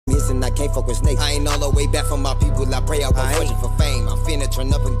I can't fuck with snakes. I ain't all the way back from my people. I pray I was searching for fame. I'm finna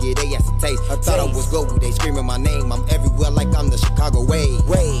turn up and get they ass a taste. I thought I was global, they screaming my name. I'm everywhere like I'm the Chicago way.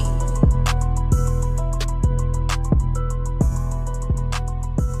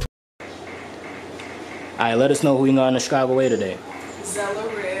 Alright, let us know who you got on the Chicago way today. Xella,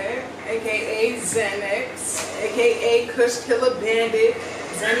 aka Xanax, aka Kashh Killer Bandit,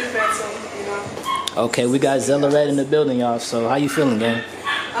 Zanny Fatso, you know. Okay, we got Xella in the building, y'all. So how you feeling, gang?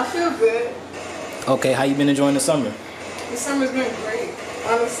 I feel good. Okay, how you been enjoying the summer? The summer's been great.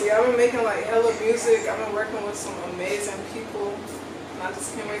 Honestly, I've been making like hella music. I've been working with some amazing people. And I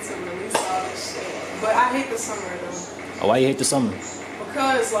just can't wait to release all this shit. But I hate the summer though. Oh, why you hate the summer?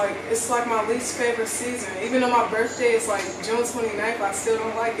 Because like it's like my least favorite season. Even though my birthday is like June 29th, I still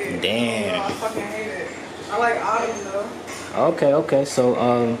don't like it. Damn. I fucking hate it. I like autumn though. Okay.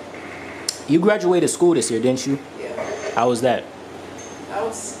 So you graduated school this year, didn't you? Yeah. How was that? That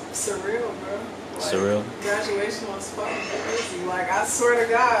was surreal, bro. Like, surreal? Graduation was fucking crazy. Like I swear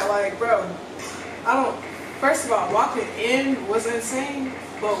to God, like bro, first of all, walking in was insane.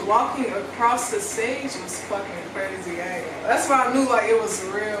 But walking across the stage was fucking crazy. That's why I knew like it was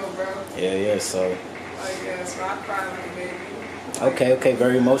real, bro. Yeah. So. Like yes, bro, I cried like a baby. Okay.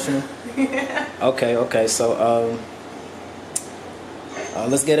 Very emotional. Yeah. Okay. So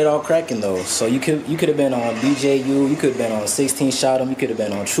let's get it all cracking though. So you could have been on BJU, you could have been on 16 Shot 'em, you could have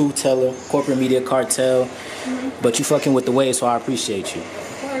been on Truth Teller, Corporate Media Cartel, but you fucking with the wave, so I appreciate you.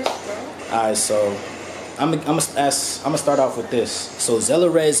 Of course, bro. All right, so. I'm gonna start off with this. So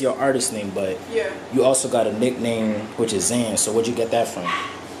Xella is your artist name, but yeah, you also got a nickname which is Zan. So where'd you get that from?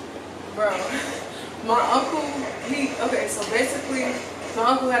 Bro, my uncle, so basically my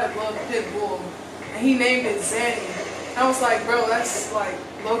uncle had a little pit bull and he named it Zanny. I was like, bro, that's like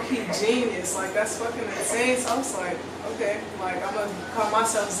low-key genius. Like that's fucking insane. So I was like, okay, like I'm gonna call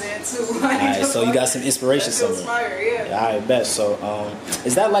myself Zan too. Like, alright, so you got some inspiration somewhere. Yeah, I bet. So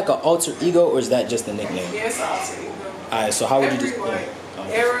is that like an alter ego or is that just a nickname? Yeah, it's an alter ego. Alright, so how would Every, you just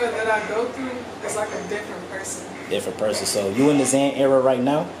era that I go through is like a different person. Different person. So you in the Zan era right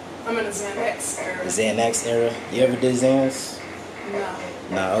now? I'm in the Xanax era. The Xanax era. You ever did Xans?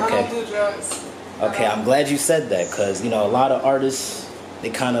 No. Nah, okay. I don't do drugs. Okay, I'm glad you said that because, you know, a lot of artists, they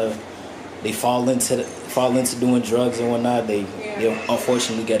fall into doing drugs and whatnot. They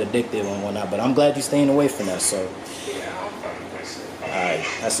unfortunately get addicted and whatnot. But I'm glad you're staying away from that. So, yeah, I don't fuck with that shit. Alright,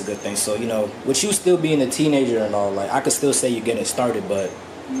 that's a good thing. So, you know, with you still being a teenager and all, like, I could still say you're getting started, but,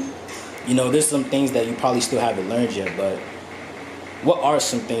 you know, there's some things that you probably still haven't learned yet. But what are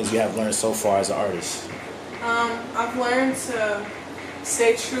some things you have learned so far as an artist? I've learned to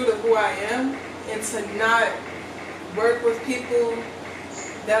stay true to who I am. And to not work with people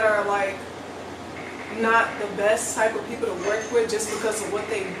that are like not the best type of people to work with just because of what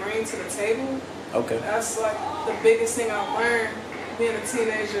they bring to the table. Okay. That's like the biggest thing I learned being a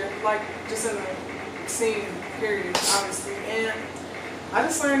teenager, like just in the scene, period, obviously. And I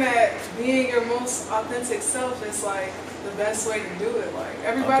just learned that being your most authentic self is like the best way to do it. Like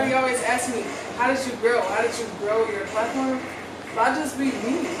everybody always asks me, how did you grow? How did you grow your platform? I just be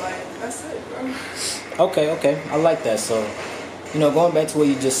me, like, that's it, bro. Okay, I like that. So, you know, going back to what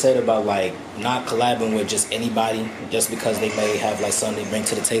you just said about, like, not collabing with just anybody just because they may have, like, something they bring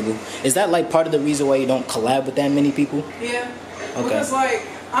to the table. Is that, like, part of the reason why you don't collab with that many people? Yeah. Okay. Because, like,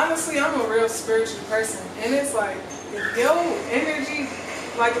 honestly, I'm a real spiritual person. And it's like, if your energy,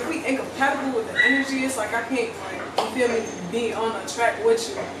 like, if we incompatible with the energy, it's like I can't, like, you feel me, be on a track with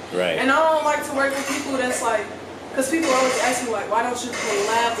you. Right. And I don't like to work with people that's, like, because people always ask me, like, why don't you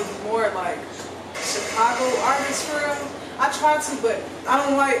collab with more, like, Chicago artists for real? I try to, but I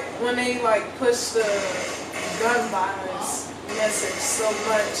don't like when they, like, push the gun violence message so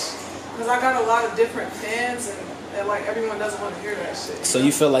much. Because I got a lot of different fans, and like, everyone doesn't want to hear that shit. So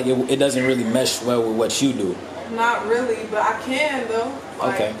you feel like it doesn't really mesh well with what you do? Not really, but I can, though.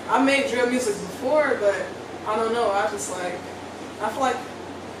 Like, okay. I made drill music before, but I don't know. I just, like, I feel like,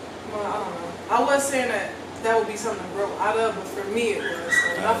 well, I don't know. I was saying that would be something to grow out of, but for me it was,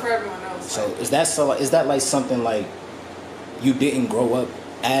 so not for everyone else. So is that like something like you didn't grow up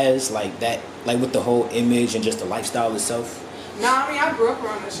as like that, like with the whole image and just the lifestyle itself? Nah, I mean I grew up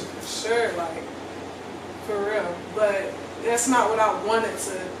around this shit for sure, like for real. But that's not what I wanted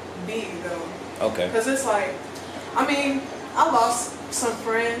to be though. Okay. Because it's like, I mean, I lost some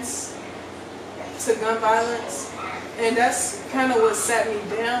friends to gun violence, and that's kind of what sat me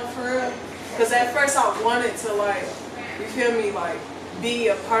down for real. Because at first I wanted to, like, you feel me, like, be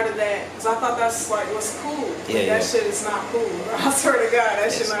a part of that. Because I thought that's, like, what's cool. But that shit is not cool, bro. I swear to God,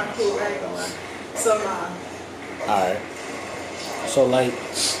 that shit not cool. I ain't gonna lie. So, nah. Alright. So, like,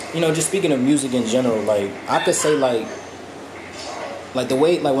 you know, just speaking of music in general, like I could say like the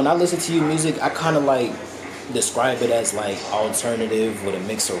way like when I listen to your music, I kind of like describe it as like alternative with a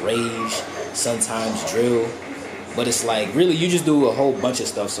mix of rage, sometimes drill, but it's like really you just do a whole bunch of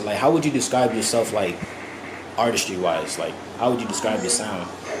stuff. So like, how would you describe yourself like artistry wise? Like, how would you describe your sound?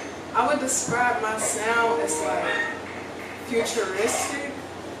 I would describe my sound as like futuristic,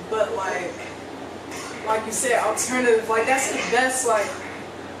 but like you said, alternative. Like that's the best like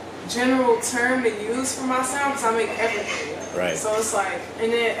general term to use for my sound because I make everything. Right. So it's like,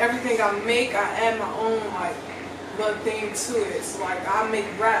 and then everything I make, I add my own like little thing to it. So like I make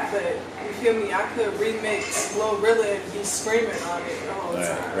rap, but you feel me? I could remix Glorilla and be screaming on it the whole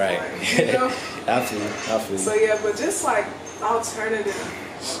time. Right. Like, you know? I feel you. So yeah, but just like alternative.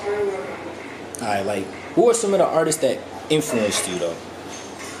 Really. All right, like who are some of the artists that influenced you though?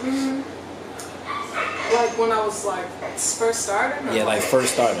 Like when I was like first starting? Yeah, like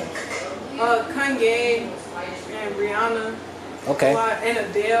first starting. Kanye and Rihanna. Okay. And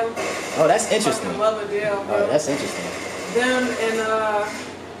Adele. Oh, that's interesting. I love Adele. Oh, that's interesting. Them and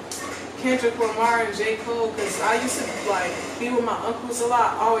Kendrick Lamar and J. Cole, because I used to like be with my uncles a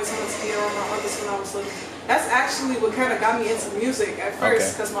lot. I always wanted to be around my uncles when I was little. That's actually what kind of got me into music at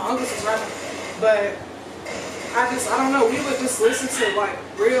first, because my uncles was rapping. But I don't know, we would just listen to like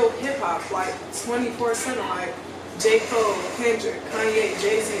real hip hop, like 24/7, like J. Cole, Kendrick, Kanye,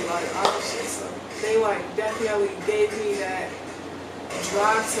 Jay-Z, like all this shit. So they like definitely gave me that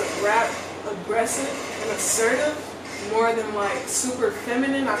drive to rap aggressive and assertive more than like super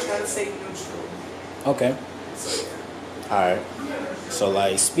feminine. I try to stay neutral. Okay. So yeah. Alright. So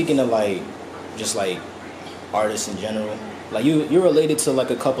like speaking of like just like artists in general, like you're related to like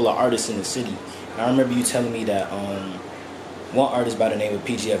a couple of artists in the city. I remember you telling me that one artist by the name of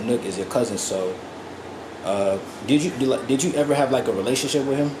PGF Nook is your cousin. So did you ever have like a relationship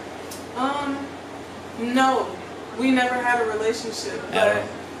with him? No, we never had a relationship, but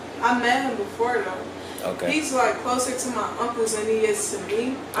I met him before though. Okay. He's like closer to my uncles than he is to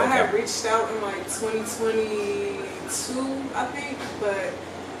me. I had reached out in like 2022, I think, but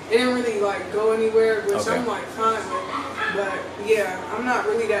it didn't really like go anywhere, which I'm like fine with. But yeah, I'm not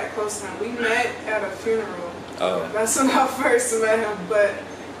really that close to him. We met at a funeral. Oh. That's when I first met him, but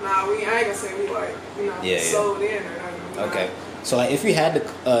nah, I ain't gonna say we like, you know, sold in or nothing. Okay. So like if you had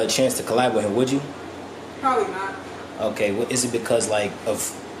the chance to collab with him, would you? Probably not. Okay. Well, is it because like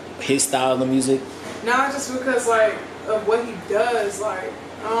of his style of music? Nah, just because like of what he does. Like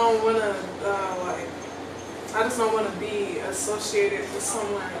I don't wanna like I just don't wanna be associated with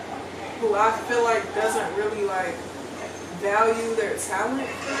someone who I feel like doesn't really like value their talent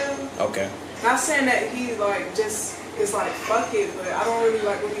for real. Okay. Not saying that he like just is like fuck it, but I don't really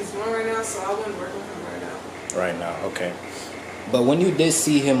like what he's doing right now, so I wouldn't work with him right now. Right now, okay. But when you did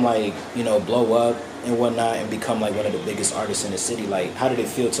see him like, you know, blow up and whatnot and become like one of the biggest artists in the city, like how did it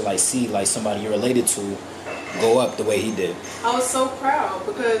feel to like see like somebody you're related to go up the way he did? I was so proud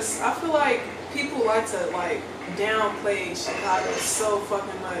because I feel like people like to like downplay Chicago so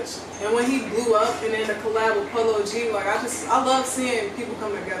fucking much. And when he blew up and then the collab with Polo G, like I love seeing people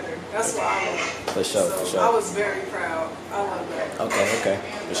come together. That's what I love. For sure, so for sure. I was very proud. I love that. Okay,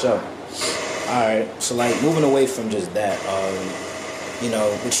 for sure. Alright, so like moving away from just that, you know,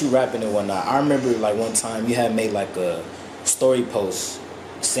 with you rapping and whatnot, I remember like one time you had made like a story post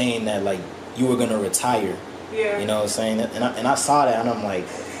saying that like you were gonna retire. Yeah. You know what I'm saying? And I saw that and I'm like,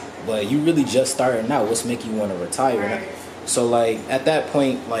 but you really just starting out. What's making you want to retire? Right. So like at that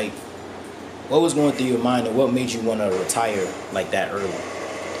point, like what was going through your mind and what made you want to retire like that early?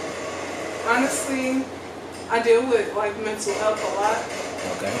 Honestly, I deal with like mental health a lot.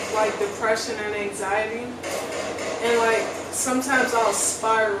 Okay. Like depression and anxiety. And like sometimes I'll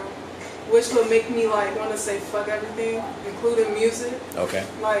spiral, which will make me like want to say fuck everything, including music. Okay.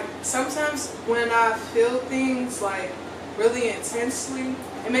 Like sometimes when I feel things like really intensely,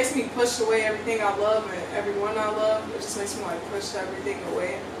 it makes me push away everything I love and everyone I love. It just makes me like push everything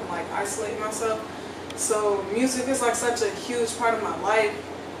away and like isolate myself. So music is like such a huge part of my life.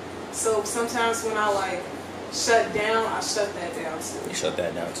 So sometimes when I like shut down, I shut that down too. You shut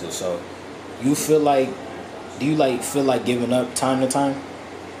that down too. So you feel like, do you like feel like giving up time to time?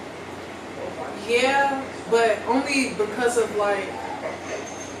 Yeah, but only because of like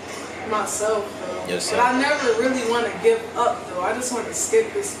myself though. Yes, but I never really want to give up though. I just want to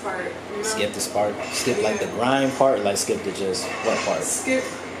skip this part. You know? Skip this part? Skip like the grind part? Like skip the just what part? Skip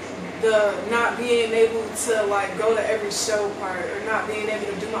the not being able to like go to every show part or not being able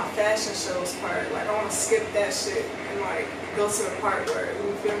to do my fashion shows part. Like I want to skip that shit and like go to the part where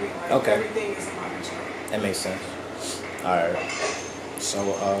you feel me like everything is in my control. That makes sense. Alright. So,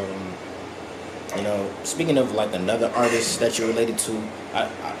 you know, speaking of like another artist that you're related to,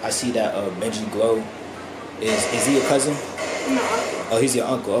 I see that Benji Glow is he your cousin? No. Oh, he's your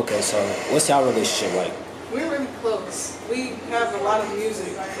uncle. Okay, so what's y'all relationship like? We're really close. We have a lot of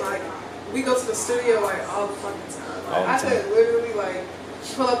music. Like we go to the studio like all the fucking time. Like, I could literally like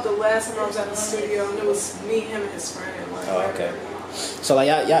pull up the last time I was at the studio and it was me, him, and his friend. Like, oh, okay. So like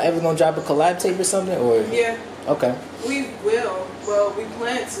y'all ever gonna drop a collab tape or something or? Yeah. Okay. We will. Well, we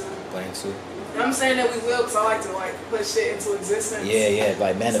plan to. Plan to. I'm saying that we will because I like to like put shit into existence. Yeah,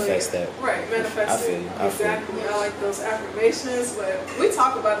 like manifest that. Right, manifest I feel you. Exactly. I like those affirmations, but we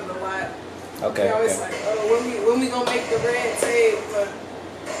talk about it a lot. Okay. We're always like, oh, when we gonna make the red tape? But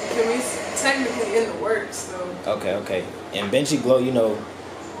it's technically in the works, though. Okay. And Benji Glow, you know,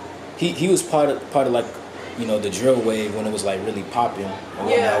 he was part of like, you know, the drill wave when it was like really popping.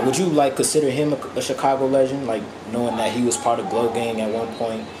 Yeah. Would you like consider him a Chicago legend? Like knowing that he was part of Glow Gang at one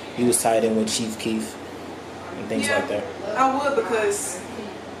point, he was tied in with Chief Keef and things like that. I would, because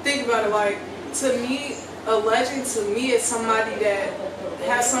think about it, like to me, a legend to me is somebody that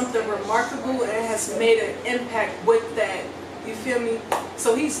has something remarkable and has made an impact with that. You feel me?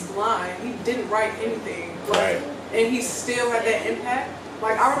 So he's blind. He didn't write anything. Like, right. And he still had that impact.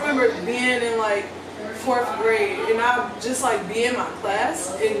 Like I remember being in like 4th grade and I just like be in my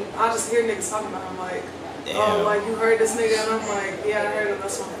class and I just hear niggas talking about him like, damn. Oh, like you heard this nigga, and I'm like, yeah, I heard him.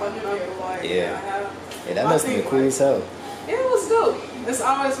 That's my fucking uncle. Like, yeah, I have. Yeah, that must be cool as hell. Yeah, it was dope. It's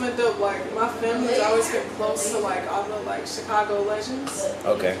always been dope. Like my family's always been close to like all the like Chicago legends.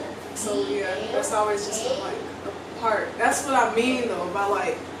 Okay. So yeah, that's always just been like a part. That's what I mean though by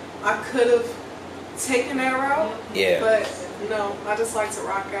like I could have taken that route. Yeah. But no, I just like to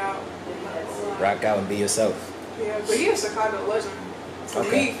rock out. Rock out and be yourself. Yeah, but he a Chicago legend. For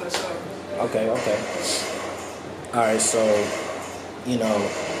me, for sure. Okay. Alright, so, you know,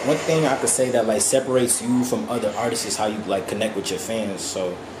 one thing I could say that like separates you from other artists is how you like connect with your fans.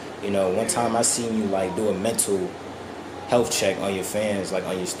 So, you know, one time I seen you like do a mental health check on your fans, like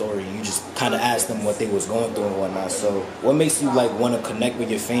on your story. You just kind of asked them what they was going through and whatnot. So what makes you like want to connect with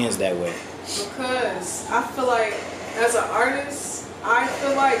your fans that way? Because I feel like as an artist, I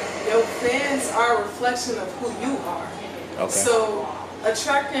feel like your fans are a reflection of who you are. Okay. So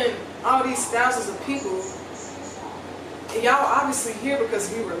attracting all these thousands of people, y'all obviously here because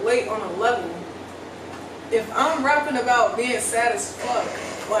we relate on a level. If I'm rapping about being sad as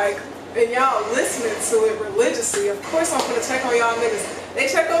fuck, like, and y'all listening to it religiously, of course I'm gonna check on y'all niggas. They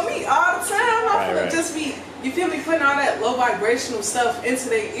check on me all the time. I'm gonna just be, you feel me, putting all that low vibrational stuff into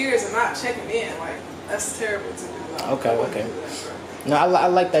their ears and not checking in. Like, that's terrible to do. Like, okay. No, I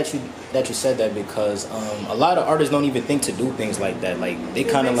like that you said that because a lot of artists don't even think to do things like that. Like they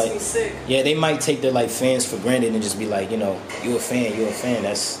kind of like, yeah, they might take their like fans for granted and just be like, you know, you're a fan.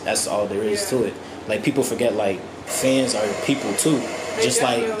 That's all there is to it. Like people forget like fans are people too. Just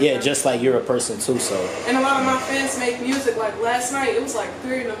like you're a person too. So. And a lot of my fans make music. Like last night, it was like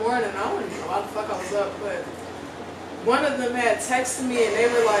 3 in the morning. I don't even know why the fuck I was up, but one of them had texted me and they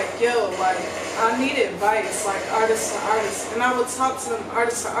were like, yo, like, I need advice, like artist to artist. And I would talk to them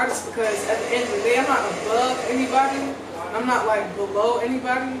artist to artist because at the end of the day, I'm not above anybody. I'm not like below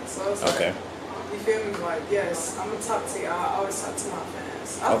anybody. So it's like, you feel me? Like, yes, I'm gonna talk to you. I always talk to my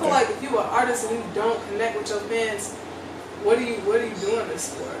fans. I feel like if you're an artist and you don't connect with your fans, what are you doing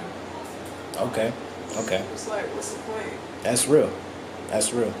this for? Okay. It's like, what's the point? That's real.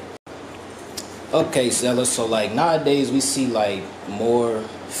 Okay, Xella, so like nowadays we see like more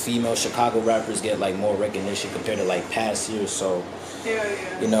female Chicago rappers get like more recognition compared to like past years. So,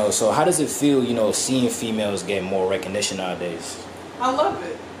 you know, so how does it feel, you know, seeing females get more recognition nowadays? I love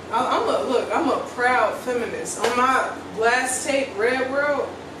it. I'm a proud feminist. On my last tape, Red World,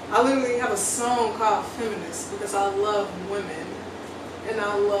 I literally have a song called Feminist because I love women and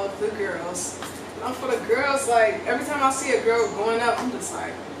I love the girls. I'm for the girls. Like every time I see a girl going up, I'm just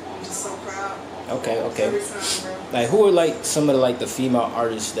so proud. Okay. Every time, bro. Like who are like some of the like female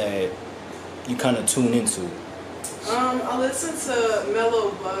artists that you kind of tune into? I listen to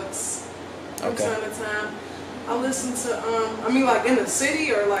Mello, Buckzz from time to time. I listen to like in the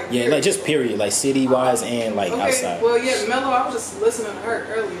city or like like just period, like city wise and like outside. Well, yeah, Mello. I was just listening to her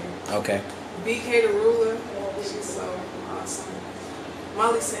earlier. Okay. BK the Ruler, she's so awesome.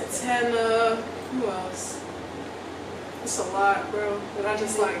 Molly Santana. Who else? It's a lot, bro, that I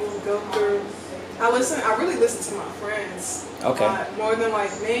just like go through. I really listen to my friends. Okay. More than like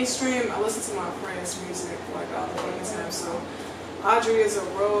mainstream, I listen to my friends' music like all the fucking time. So Audrey is a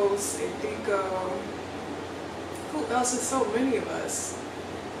Rose, Edico. Who else? There's so many of us.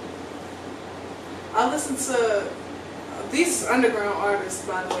 I listen to These underground artists,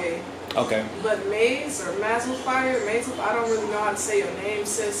 by the way. Okay. But Maze or Mazelfire, I don't really know how to say your name,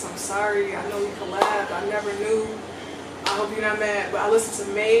 sis. I'm sorry. I know we collabed. I never knew. I hope you're not mad. But I listen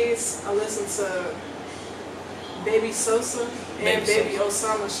to Maze. I listen to Baby Sosa and Baby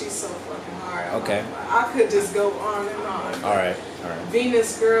Osama. She's so fucking hard. Okay. I could just go on and on. All right.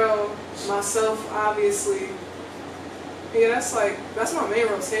 Venus Girl, myself, obviously. Yeah, that's my main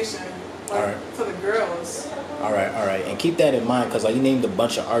rotation. Like, for the girls. All right. And keep that in mind, because like you named a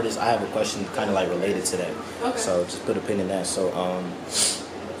bunch of artists. I have a question kind of like related to that. Okay. So just put a pin in that. So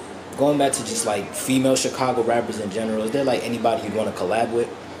going back to just like female Chicago rappers in general, is there like anybody you'd want to collab with?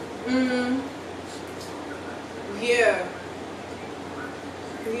 Yeah.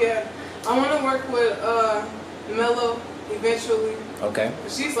 I want to work with Mello eventually. Okay.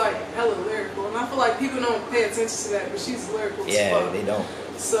 She's like hella lyrical, and I feel like people don't pay attention to that, but she's lyrical as fuck. Yeah, they don't.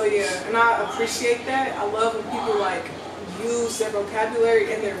 So yeah, and I appreciate that. I love when people like use their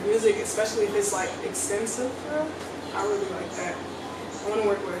vocabulary in their music, especially if it's like extensive. I really like that. I want to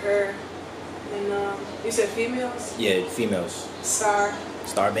work with her. And you said females? Yeah, females. Star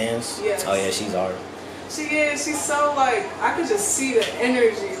bands? Yes. Oh yeah, she's hard. She is. She's so like, I could just see the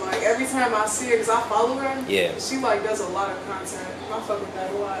energy. Like every time I see her, because I follow her. Yeah. She like does a lot of content. I fuck with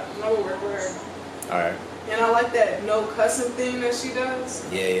that a lot. And I would work with her. Alright. And I like that no cussing thing that she does.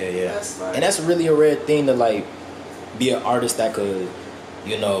 Yeah. That's fun. And that's really a rare thing to like be an artist that could,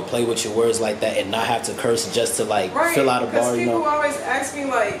 you know, play with your words like that and not have to curse just to like fill out a bar, you know. People always ask me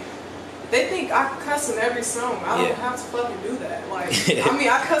like, they think I cuss in every song. I don't have to fucking do that. Like, I mean,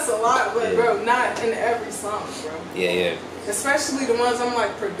 I cuss a lot, but bro, not in every song, bro. Yeah. Especially the ones I'm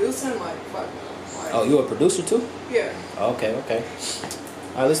like producing, like fuck. Like, oh, you a producer too? Yeah. Okay.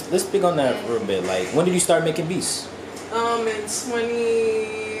 All right, let's speak on that for a bit. Like, when did you start making beats? In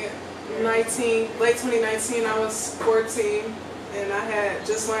 2019, late 2019, I was 14, and I had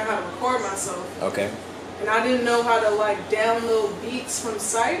just learned how to record myself. Okay. And I didn't know how to like download beats from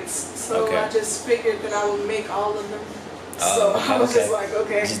sites, so I just figured that I would make all of them. So I was just like,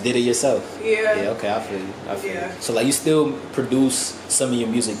 okay. You just did it yourself. Yeah. Yeah. Okay, I feel you. So like, you still produce some of your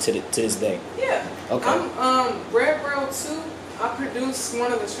music to this day? Yeah. Okay. I'm Red World 2. I produced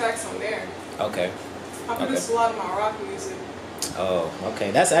one of the tracks on there. Okay. I produced a lot of my rock music. Oh,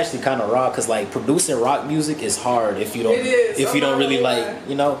 okay. That's actually kind of raw, because like producing rock music is hard if you don't really like,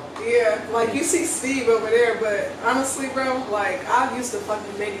 you know. Yeah, like you see Steve over there, but honestly, bro, like I used to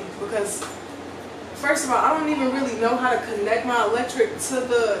fucking MIDI, because first of all, I don't even really know how to connect my electric to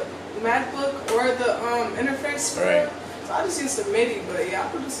the MacBook or the interface for it. So I just used to MIDI, but yeah, I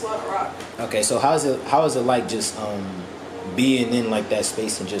produce a lot of rock. Okay, so how is it like just being in like that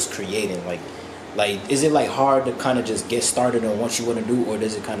space and just creating like is it like hard to kind of just get started on what you want to do, or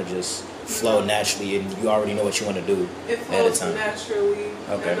does it kind of just flow naturally and you already know what you want to do? It flows naturally.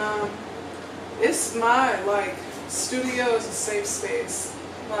 Okay. And it's my like studio is a safe space.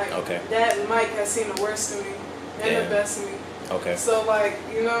 Like that mic has seen the worst of me and the best of me. Okay. So like,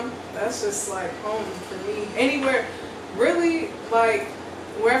 you know, that's just like home for me. Anywhere, really, like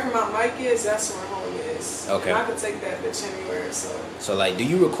wherever my mic is, that's where home is. Okay. And I could take that bitch anywhere. So like, do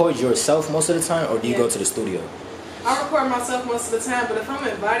you record yourself most of the time, or do you go to the studio? I record myself most of the time, but if I'm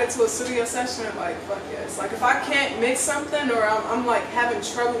invited to a studio session, like fuck yes. Like if I can't mix something, or I'm like having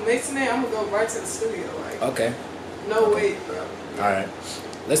trouble mixing it, I'm gonna go right to the studio. Like no wait, bro. All right.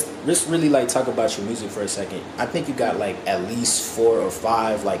 Let's really like talk about your music for a second. I think you got like at least 4 or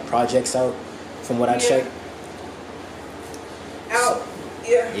 5 like projects out, from what I checked. Out.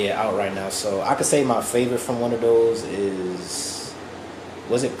 Yeah, out right now. So I could say my favorite from one of those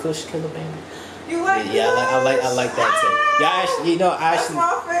was it Kashh Killer Band? You like I like that too. Yeah, actually, that's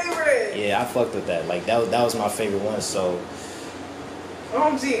my favorite. Yeah, I fucked with that. Like that was my favorite one. So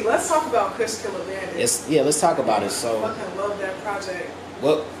OMG, let's talk about Kashh Killer Band. Let's talk about it. So I fucking love that project.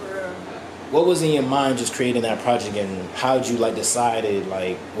 What was in your mind just creating that project, and how did you like decided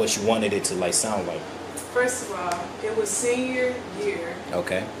like what you wanted it to like sound like? First of all, it was senior year.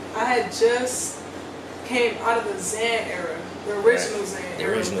 Okay. I had just came out of the Zan era, the original Zan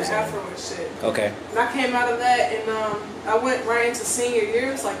era, the Afro and shit. Okay. And I came out of that, and I went right into senior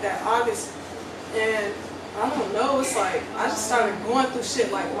years, like that August, and I don't know, it's like I just started going through shit.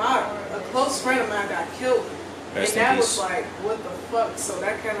 Like a close friend of mine got killed. And that was like, what the fuck? So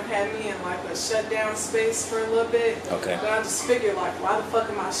that kind of had me in like a shutdown space for a little bit. Okay. But I just figured like, why the fuck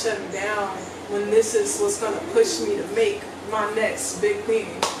am I shutting down when this is what's gonna push me to make my next big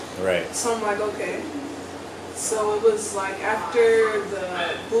thing? Right. So I'm like, okay. So it was like after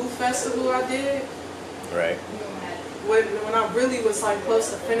the Boo Festival I did. Right. When I really was like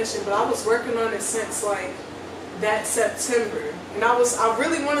close to finishing, but I was working on it since like that September. And I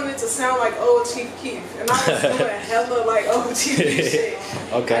really wanted it to sound like old Chief Keef. And I was doing hella like old Chief Keef shit.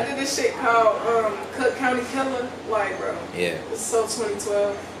 Okay. I did this shit called Cook County Killer. Like, bro. Yeah. It's so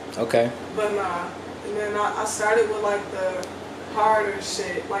 2012. Okay. But nah. And then I started with like the harder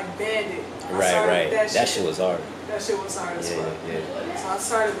shit, like Bandit. Right. That shit was hard. That shit was hard as fuck. Yeah. So I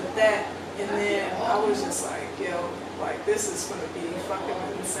started with that. And then I was just like, yo, like this is gonna be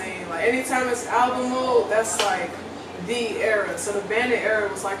fucking insane. Like anytime it's album mode, that's like the era. So the Bandit era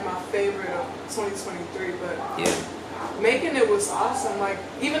was like my favorite of 2023. But yeah, making it was awesome. Like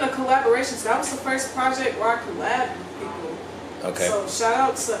even the collaborations, that was the first project where I collabed with people. Okay. So shout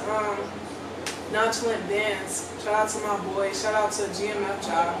out to Nonchalant Dance. Shout out to my boy. Shout out to GMF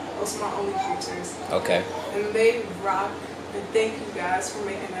Job. Those are my only features. Okay. And they rock. And thank you guys for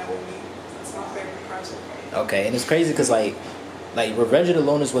making that with me. That's my favorite project. Okay, and it's crazy because like Revenge of the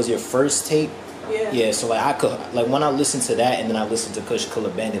Loners was your first tape. Yeah. So like when I listen to that and then I listen to Kashh Killer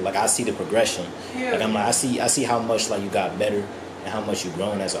Bandit, like I see the progression. Yeah. Like I'm like I see how much like you got better and how much you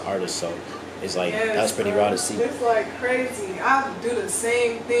grown as an artist. So it's like that's pretty raw to see. It's like crazy. I do the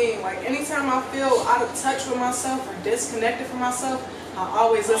same thing. Like anytime I feel out of touch with myself or disconnected from myself, I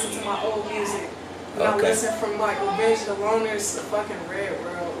always listen to my old music. And I listen from like Revenge of the Loners to fucking Red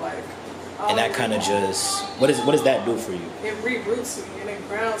World, like. And that kind of just what does that do for you? It reroutes me and it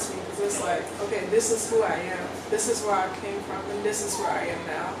grounds me because it's like, okay, this is who I am. This is where I came from, and this is where I am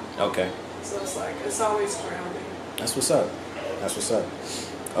now. Okay. So it's like it's always grounding. That's what's up.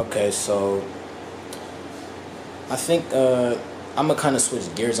 Okay, so I think I'm gonna kind of switch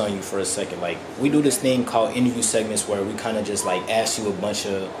gears on you for a second. Like we do this thing called interview segments where we kind of just like ask you a bunch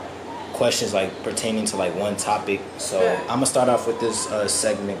of questions like pertaining to like one topic. So I'm gonna start off with this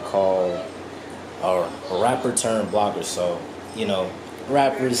segment called rapper turned blogger. So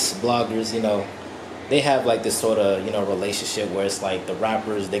rappers, bloggers, they have like this sort of relationship where it's like the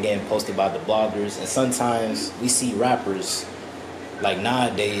rappers, they're getting posted by the bloggers, and sometimes we see rappers like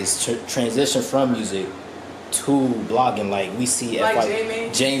nowadays transition from music to blogging. Like we see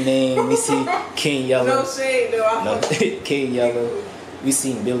J-Mane, we see King Yellow. No shade though. King Yellow. We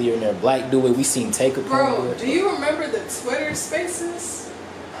seen Billionaire Black do it. We seen Take a Bro, do you remember the Twitter Spaces?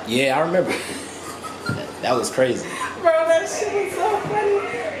 Yeah, I remember. That was crazy. Bro, that shit was so funny.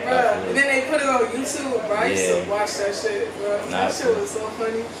 Bro, and then they put it on YouTube, bro. I used to watch that shit, bro. That shit was so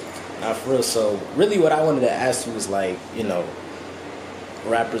funny. Nah, for real. So, really what I wanted to ask you was like,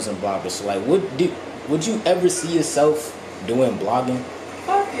 rappers and bloggers. So, like, would you ever see yourself doing blogging?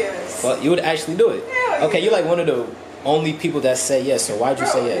 Fuck yes. But you would actually do it? Hell okay, yeah. you're like one of the only people that say yes. So why'd you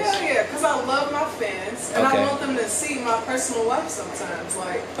say yes? Yeah, because I love my fans and I want them to see my personal life sometimes.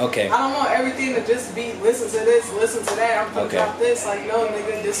 Like, I don't want everything to just be listen to this, listen to that. I'm gonna drop this. Like, no,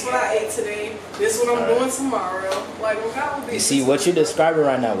 nigga, this what I ate today. This what I'm doing tomorrow. Like, you see, what you're describing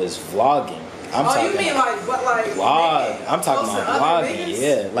right now is vlogging. You mean like what, like vlog? I'm talking about vlogging.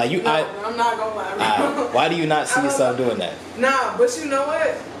 Yeah, like you. No, I'm not gonna lie. Why do you not see yourself doing that? Nah, but you know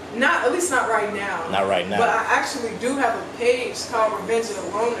what? At least not right now. Not right now. But I actually do have a page called Revenge of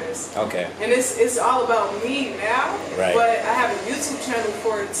the Loners. Okay. And it's all about me now. Right. But I have a YouTube channel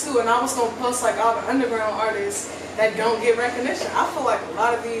for it too. And I was gonna post like all the underground artists that don't get recognition. I feel like a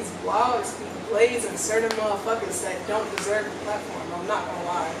lot of these blogs be blazing certain motherfuckers that don't deserve the platform. I'm not gonna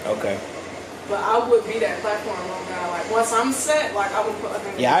lie. Okay. But I would be that platform on now. Like once I'm set, like I would put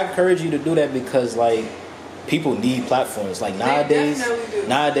other. Yeah, I encourage you to do that because like people need platforms. Like nowadays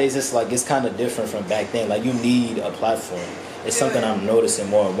it's like it's kind of different from back then. Like you need a platform. It's something I'm noticing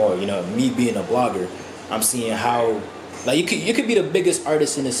more and more. Me being a blogger, I'm seeing how like you could be the biggest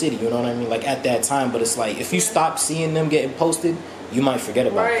artist in the city. You know what I mean? Like at that time, but it's like if you stop seeing them getting posted, you might forget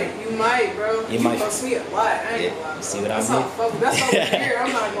about them. Right, you might, bro. You might post me a lot. I ain't gonna lie, bro. See what I mean? That's over here.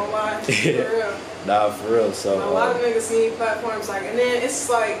 I'm not gonna lie. For real. Nah, for real. So a lot of niggas need platforms, like, and then it's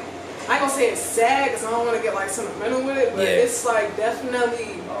like I ain't gonna say it's sad because I don't want to get like sentimental with it, but it's like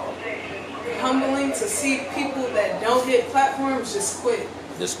definitely humbling to see people that don't hit platforms just quit.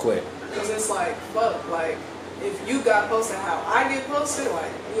 Because it's like fuck, like. If you got posted how I get posted,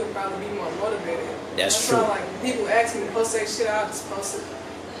 like you would probably be more motivated. That's true. Why, like when people ask me to post that shit, I just post it.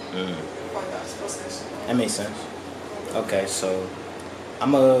 Fuck, I just post that shit. That makes sense. Okay, so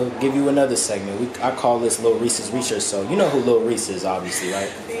I'm gonna give you another segment. I call this Lil Reese's Research. So you know who Lil Reese is, obviously,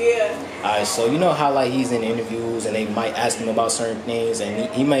 right? Yeah. Alright, so you know how like he's in interviews and they might ask him about certain things and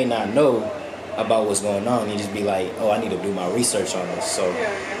he may not know about what's going on. He just be like, oh, I need to do my research on this. So.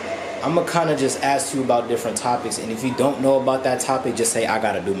 I'm going to kind of just ask you about different topics, and if you don't know about that topic, just say, I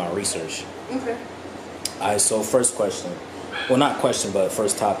got to do my research. Okay. All right, so first question. Well, not question, but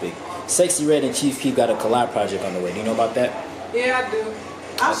first topic. Sexy Red and Chief Keef got a collab project on the way. Do you know about that? Yeah, I do.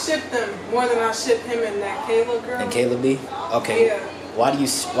 I ship them more than I ship him and that Kayla girl. And Kayla B? Okay. Yeah. Why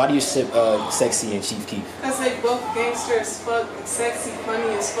do you ship Sexy and Chief Keef? Because they both gangster as fuck, and sexy,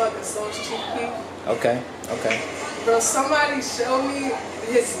 funny as fuck, and so is Chief Keef. Okay. Bro, somebody showed me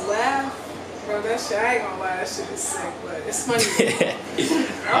his laugh. Bro, that shit, I ain't gonna lie, that shit is sick, but it's funny.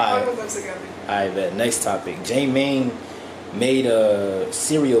 I'll fuck with them together. Alright, bet. Next topic. J Main made a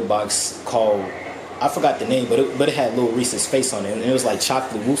cereal box called, I forgot the name, but it had Lil Reese's face on it, and it was like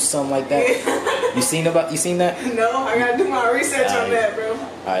chocolate mousse, something like that. Yeah. You seen that? No, I gotta do my research on that, bro.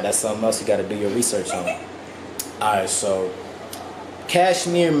 Alright, that's something else you gotta do your research on. Alright, so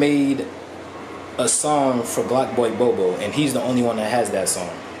Kashmir made a song for Glock Boy Bobo, and he's the only one that has that song.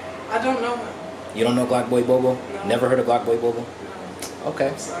 I don't know him. You don't know Glock Boy Bobo? No. Never heard of Glock Boy Bobo? No. Okay.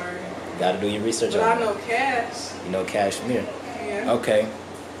 I'm sorry. Gotta do your research but on I know Kashh. You know Kashmir. Yeah. Okay.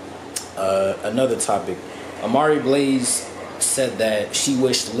 Another topic. Amari Blaze said that she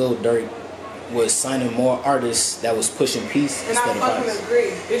wished Lil Durk was signing more artists that was pushing peace and I fucking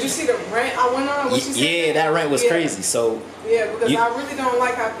agree. Did you see the rant I went on? Yeah, that rant was crazy. So yeah, because I really don't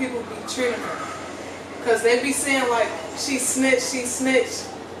like how people be treating her. Because they be saying like she snitched.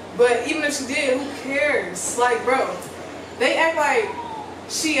 But even if she did, who cares? Like, bro, they act like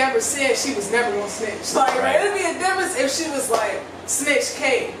she ever said she was never gonna snitch. Like, right. It'd be a difference if she was like snitch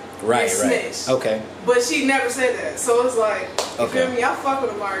K. Right. Snitch. Okay. But she never said that. So it's like, you feel me? I fuck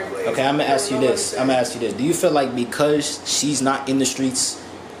with Amari Blaze. Okay, I'm gonna ask you this. Do you feel like because she's not in the streets,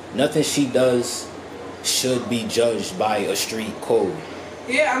 nothing she does should be judged by a street code?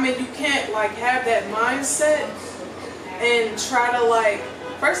 Yeah, I mean, you can't like have that mindset and try to like,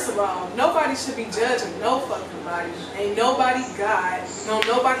 first of all, nobody should be judging no fucking body. Ain't nobody God. No,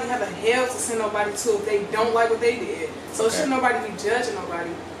 nobody have a hell to send nobody to if they don't like what they did. So should nobody be judging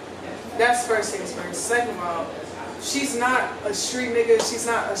nobody. That's first things first. Second of all, she's not a street nigga. She's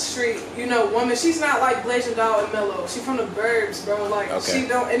not a street, woman. She's not like Blazing Doll and Mello. She from the burbs, bro. Like she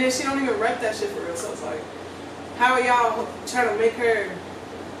don't, and then she don't even rep that shit for real. So it's like, how are y'all trying to make her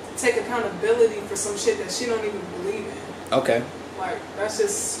take accountability for some shit that she don't even believe in? Okay. Like, that's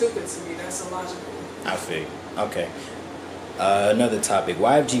just stupid to me. That's illogical. I feel. Okay. Another topic.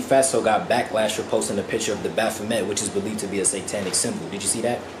 YFG Fatso got backlash for posting a picture of the Baphomet, which is believed to be a satanic symbol. Did you see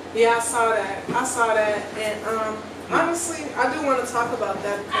that? Yeah, I saw that. And honestly, I do want to talk about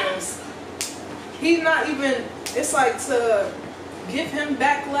that because he's not even, it's like to give him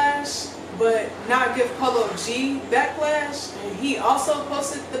backlash, but not give Polo G backlash. And he also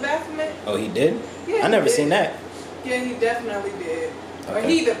posted the Baphomet. Oh, he did? Yeah, I never seen that. Yeah, he definitely did. Okay. Or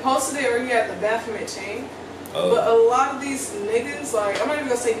he either posted it or he had the Baphomet chain. Oh. But a lot of these niggas, like, I'm not even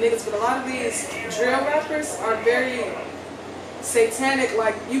gonna say niggas, but a lot of these drill rappers are very satanic.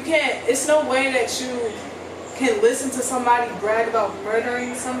 Like, you can't, it's no way that you can listen to somebody brag about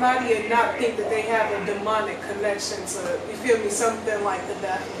murdering somebody and not think that they have a demonic connection to, you feel me, something like the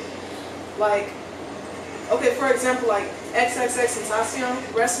Baphomet. Like, okay, for example, like XXX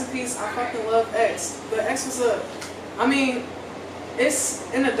Tentacion, rest in peace, I fucking love X. But X was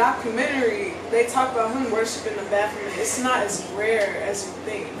it's in a documentary, they talk about him worshiping the Baphomet. It's not as rare as you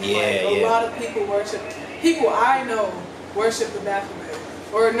think. A lot of people I know worship the Baphomet,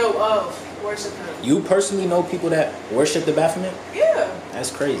 or know of worship him. You personally know people that worship the Baphomet? Yeah.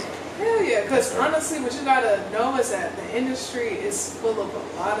 That's crazy. Hell yeah, because honestly, what you gotta know is that the industry is full of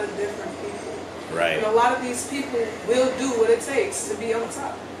a lot of different people. Right. And a lot of these people will do what it takes to be on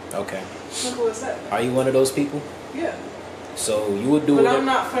top. Okay. Simple as that. Are you one of those people? Yeah. So you would do it. But whatever. I'm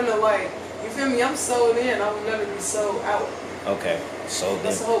not finna like, you feel me? I'm sold in. I will never be sold out. Okay. Sold in.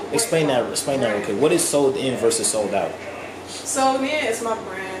 That's the whole point. Explain that real quick. What is sold in versus sold out? Sold in is my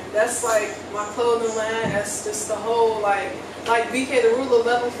brand. That's like my clothing line. That's just the whole like BK the Ruler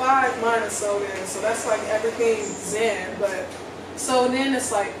level 5. Mine is sold in. So that's like everything Zen. But sold in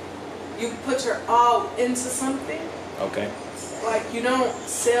is like you put your all into something. Okay. Like you don't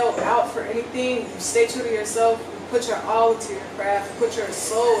sell out for anything. You stay true to yourself. You put your all into your craft. You put your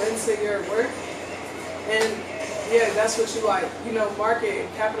soul into your work. And yeah, that's what you like, market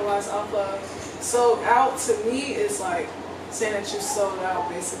and capitalize off of. Sold out to me is like saying that you sold out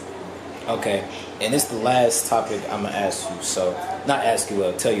basically. Okay. And it's the last topic I'm gonna ask you. So not ask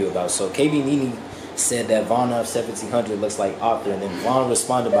you, tell you about. So KB Nene said that Vaughn of 1700 looks like Arthur, and then Vaughn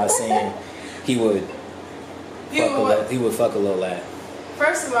responded by saying he would fuck a little lad.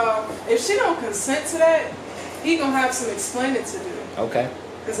 First of all, if she don't consent to that, he gonna have some explaining to do. Okay.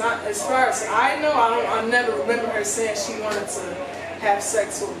 Because as far as I know, I never remember her saying she wanted to have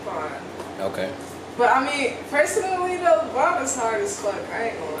sex with Vaughn. Okay. But I mean, personally though, Vaughn is hard as fuck. I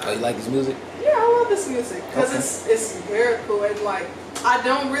ain't gonna Oh, you like his music? Yeah, I love this music because it's lyrical and like I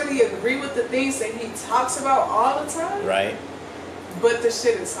don't really agree with the things that he talks about all the time. Right. But the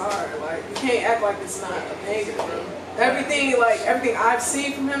shit is hard. Like you can't act like it's not a banger, bro. Everything I've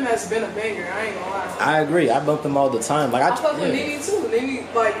seen from him has been a banger. I ain't gonna lie. I agree. I bump him all the time. Like I fuck with Nene too. Nene,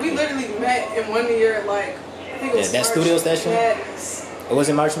 like we literally met in 1 year. Like I think it was that studio session. Madness. It was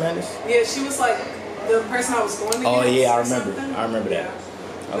in March Madness. Yeah, she was like the person I was going to. Oh yeah, I remember. I remember that. Yeah.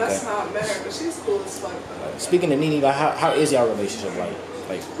 Okay. That's how I met her, but she's cool as fuck. Speaking of Nene, like how is y'all relationship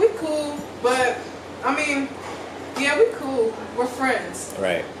like? We cool, but I mean, yeah, we cool. We're friends.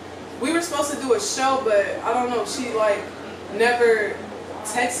 Right. We were supposed to do a show, but I don't know. She like never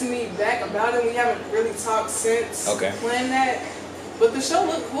texted me back about it. We haven't really talked since. Okay. Planned that, but the show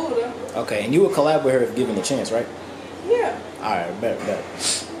looked cool though. Okay, and you would collab with her if given the chance, right? Yeah. All right, better.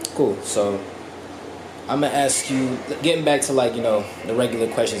 Cool. So I'm gonna ask you, getting back to like the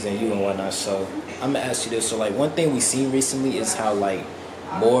regular questions and you and whatnot. So I'm gonna ask you this. So like one thing we've seen recently is how like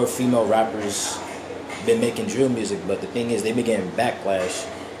more female rappers been making drill music, but the thing is they been getting backlash.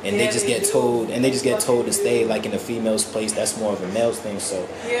 And they just get told to stay like in a female's place. That's more of a male's thing. So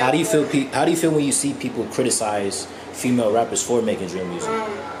how do you feel? How do you feel when you see people criticize female rappers for making drill music?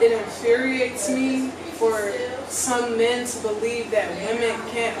 It infuriates me for some men to believe that women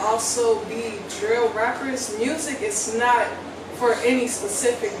can't also be drill rappers. Music is not for any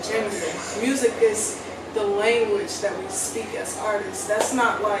specific gender. Music is the language that we speak as artists. That's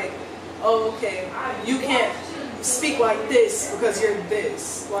not like, oh, okay, you can't speak like this because you're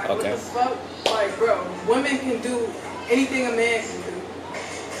this. Like, what the fuck? Like, bro, women can do anything a man can do.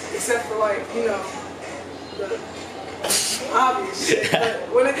 Except for, like, the obvious shit.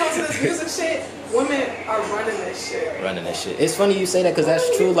 But when it comes to this music shit, women are running this shit. It's funny you say that because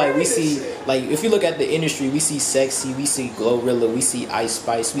that's true. Like, we see, like, if you look at the industry, we see Sexy, we see Glorilla, we see Ice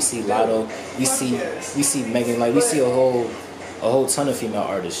Spice, we see Lotto, we see Megan. Like, we see a whole ton of female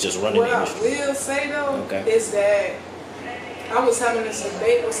artists just running the industry. What I will say though is that I was having this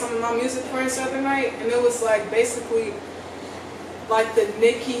debate with some of my music friends the other night, and it was like basically like the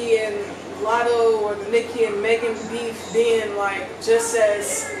Nicki and Lotto or the Nicki and Megan beef being like just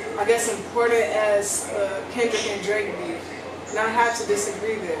as, I guess, important as Kendrick and Drake beef. And I have to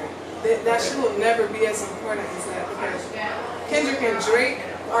disagree there. That shit will never be as important as that because Kendrick and Drake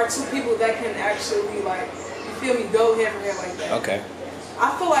are two people that can actually like, feel me, go head for head like that. Okay.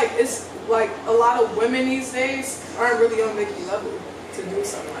 I feel like it's like a lot of women these days aren't really on Nicki level to do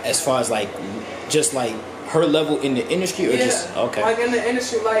something like that. As far as like, just like her level in the industry or just, okay. Like in the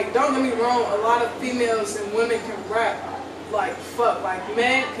industry, like don't get me wrong, a lot of females and women can rap like fuck. Like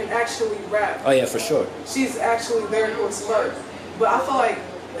men can actually rap. Oh yeah, for sure. She's actually lyrical as fuck. But I feel like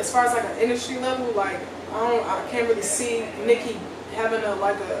as far as like an industry level, like I can't really see Nicki having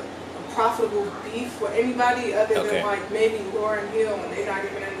a profitable beef with anybody other than like maybe Lauryn Hill when they're not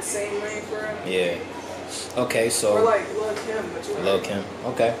even in the same lane for him. Yeah. Okay, so. Or like Lil Kim, but you Lil Kim.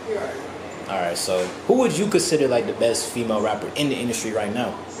 Okay. You're right. All right. So, who would you consider like the best female rapper in the industry right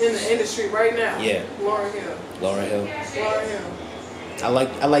now? In the industry right now. Yeah. Lauryn Hill. Lauryn Hill. Lauryn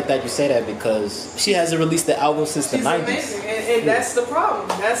Hill. I like that you say that because she hasn't released the album since the 90s. She's amazing, and that's the problem.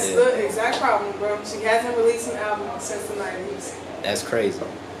 That's the exact problem, bro. She hasn't released an album since the 90s. That's crazy.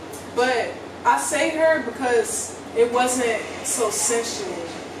 But I say her because it wasn't so sensual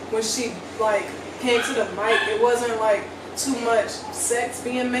when she like came to the mic. It wasn't like too much sex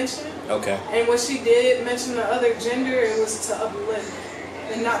being mentioned. Okay. And when she did mention the other gender, it was to uplift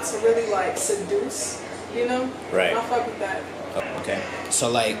and not to really like seduce. Right. I fuck with that. Okay. So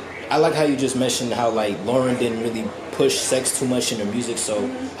like, I like how you just mentioned how like Lauryn didn't really push sex too much in her music. So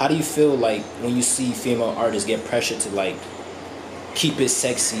how do you feel like when you see female artists get pressured to like keep it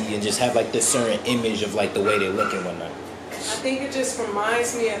sexy and just have like this certain image of like the way they look and whatnot? I think it just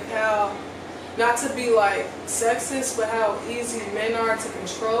reminds me of how, not to be like sexist, but how easy men are to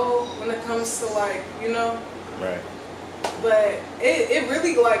control when it comes to like, Right. But it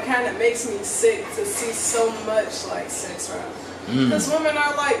really like kind of makes me sick to see so much like sex rap. Because women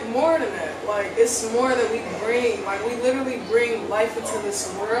are like more than that. Like it's more that we bring. Like we literally bring life into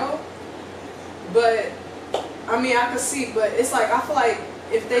this world. But I mean, I can see, but it's like, I feel like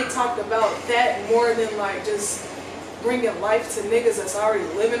if they talked about that more than like just bringing life to niggas that's already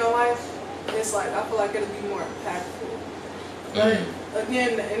living a life, it's like, I feel like it'll be more impactful. But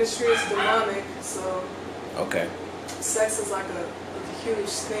again, the industry is demonic, so okay, sex is like a huge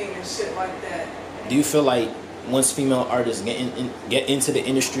thing and shit like that. Do you feel like once female artists get into the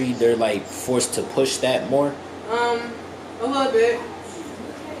industry, they're like forced to push that more? A little bit.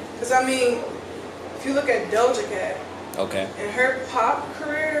 Because I mean, if you look at Doja Cat, Okay. And her pop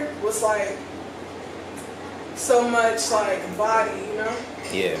career was like so much like body, you know?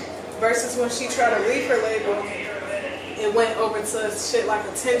 Yeah. Versus when she tried to leave her label, it went over to shit like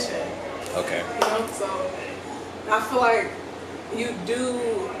attention. Okay. You know? So I feel like you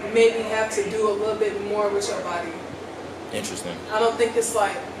do maybe have to do a little bit more with your body. Interesting. I don't think it's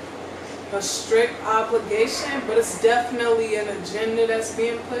like a strict obligation, but it's definitely an agenda that's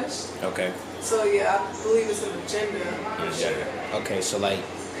being pushed. Okay. So yeah, I believe it's an agenda. Yeah. Okay, so like,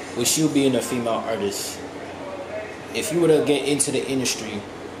 with you being a female artist, if you were to get into the industry,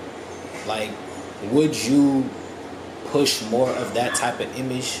 like, would you push more of that type of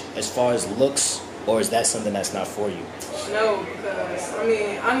image as far as looks, or is that something that's not for you? No, because I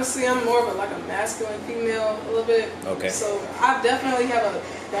mean, honestly, I'm more of like a masculine female a little bit. Okay. So I definitely have a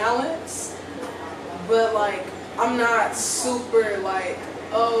balance, but like I'm not super like,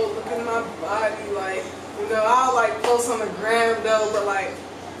 oh, look at my body, like, you know, I'll like post on the gram though, but like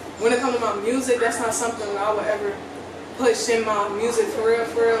when it comes to my music, that's not something that I would ever push in my music for real,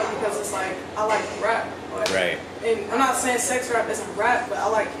 because it's like I like rap. Like, Right. And I'm not saying sex rap isn't rap, but I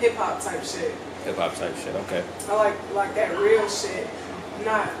like hip hop type shit. Hip hop type shit. Okay. I like that real shit,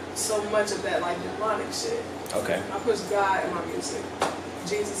 not so much of that like demonic shit. Okay. I push God in my music.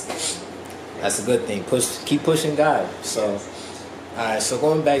 Jesus came. That's a good thing. Keep pushing God. So, alright. So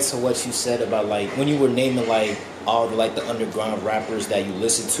going back to what you said about like when you were naming like all the like the underground rappers that you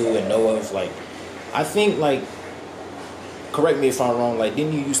listen to and know of, like, I think like, correct me if I'm wrong, like,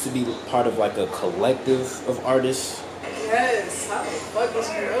 didn't you used to be part of like a collective of artists? Yes. How the fuck did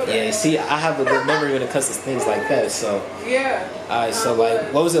you know that? Yeah. See, I have a good memory when it comes to things like that. So. Yeah. Alright. So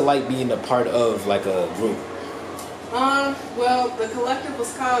like, what was it like being a part of like a group? Well, the collective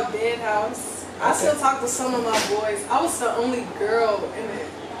was called Dead House. I still talk to some of my boys. I was the only girl in it,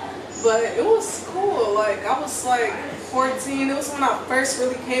 but it was cool. Like, I was like 14. It was when I first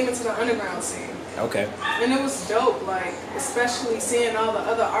really came into the underground scene. Okay. And it was dope, like, especially seeing all the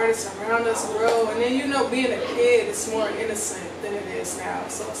other artists around us grow. And then, you know, being a kid, it's more innocent than it is now.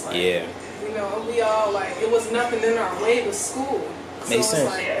 So it's like, Yeah. you know, we all, like, it was nothing in our way but school. So Makes sense.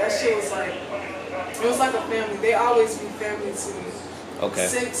 Like, that shit was like, it was like a family. They always be family to me. Okay.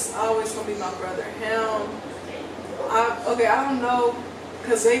 6 always gonna be my brother. Helm. I don't know,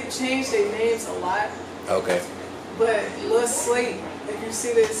 because they've changed their names a lot. Okay. But Lil Slate, if you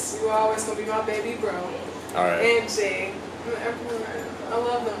see this, you always gonna be my baby bro. Alright. And Jay. Everyone, I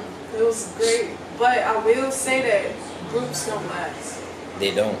love them. It was great. But I will say that groups don't last.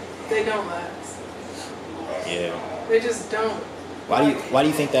 They don't. They don't last. Yeah. They just don't. Why do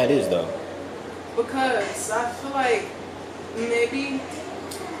you think that is though? Because I feel like maybe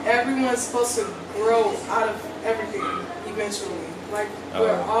everyone's supposed to grow out of everything eventually. Like,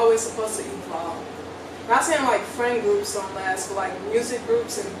 we're always supposed to evolve. Not saying like friend groups don't last, but like music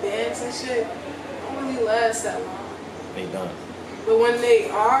groups and bands and shit don't really last that long. They don't. But when they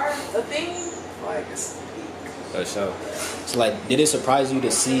are a thing, like, it's the peak. For sure. So like, did it surprise you to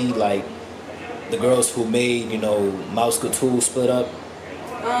see like the girls who made, you know, Mouse Couture split up?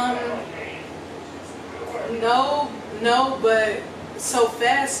 No, but so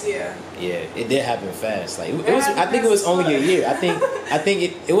fast, yeah. Yeah, it did happen fast. Like it was. I think it was only a year. I think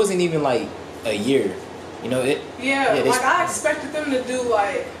it wasn't even like a year. You know it. Yeah, like I expected them to do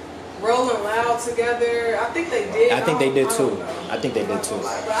like Rolling Loud together. I think they did. I think they did too. I think they did too.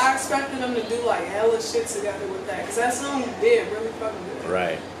 But I expected them to do like hella shit together with that, because that song did really fucking good.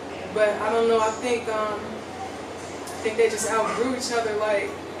 Right. But I don't know. I think they just outgrew each other. Like,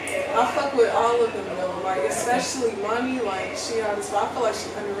 I fuck with all of them though. Like, especially Money. Like, she hard as fuck. I feel like she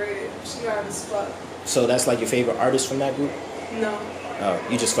underrated. She hard as fuck. So that's like your favorite artist from that group? No. Oh,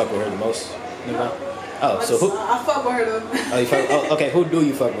 you just fuck with her the most? No. Oh, so who? I fuck with her though. Oh, you fuck, oh, okay. Who do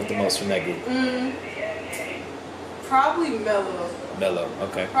you fuck with the most from that group? Probably Mello. Mello.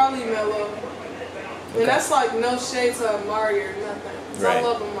 Okay. Probably Mello. And that's like no shade to Amari or nothing. Right. I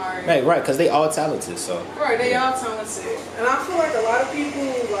love Amari. Right, because they all talented, so. Right, they all talented. And I feel like a lot of people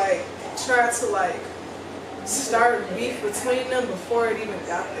like try to like start a beef between them before it even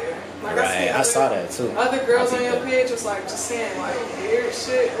got there. Like, Right, I saw that too. Other girls on your page was like just saying like weird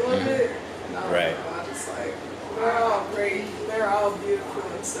shit a little bit. No, Right. I just like, they're all great. They're all beautiful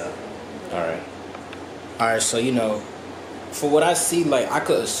and stuff. Alright, so you know, for what I see, like, I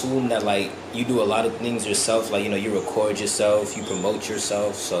could assume that, like, you do a lot of things yourself. Like, you know, you record yourself, you promote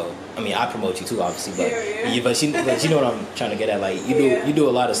yourself. So, I mean, I promote you too, obviously. But, but you know what I'm trying to get at. Like, you do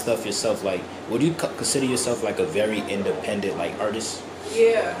a lot of stuff yourself. Like, would you consider yourself, like, a very independent, like, artist?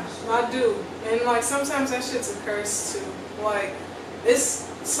 Yeah, I do. And, like, sometimes that shit's a curse, too. Like, it's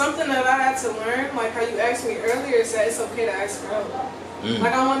something that I had to learn, like how you asked me earlier, is that it's okay to ask for help.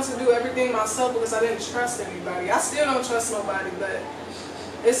 Like I wanted to do everything myself because I didn't trust anybody. I still don't trust nobody, but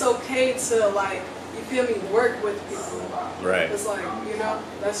it's okay to, like, you feel me, work with people. Right. It's like, you know,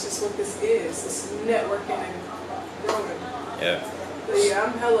 that's just what this is. It's networking and growing. Yeah. But yeah,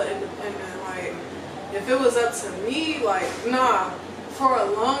 I'm hella independent. Like, if it was up to me, like, nah, for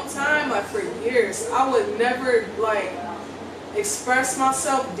a long time, like for years, I would never, like, express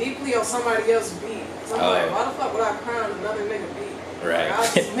myself deeply on somebody else's beat. So I'm like, why the fuck would I cry on another nigga beat? Right. Like,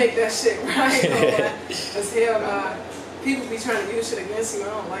 I'll just make that shit right. Because hell nah, people be trying to use shit against you. I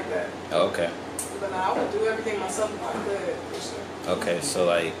don't like that. Okay. But I would do everything myself if I could, for sure. Okay, so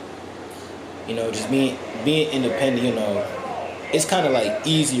like, you know, just being independent, you know, it's kind of like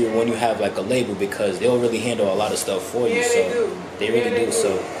easier when you have like a label because they'll really handle a lot of stuff for you. Yeah, so they do. They really do.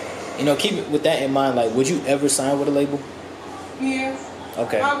 So, you know, keep it with that in mind. Like, would you ever sign with a label? Yeah.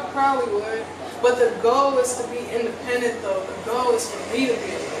 Okay. I probably would. But the goal is to be independent, though. The goal is for me to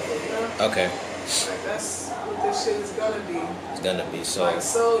be independent, you know? Okay. Like, that's what this shit is gonna be. It's gonna be, so. Like,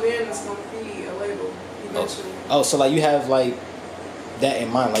 so then it's gonna be a label eventually. Oh, so like you have like that in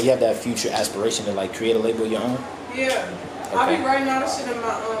mind, like you have that future aspiration to like create a label of your own? Yeah. Okay. I be writing all this shit in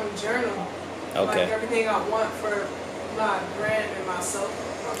my journal. Okay. Like, everything I want for my brand and myself.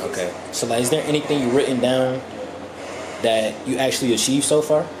 Okay. So like, is there anything you've written down that you actually achieved so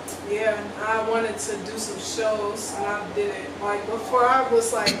far? Yeah, I wanted to do some shows and I did it. Like, before I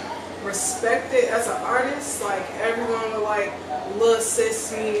was like respected as an artist, like everyone would like little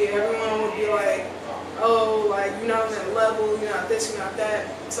sis me, everyone would be like, oh, like you're not on that level, you're not this, you're not that.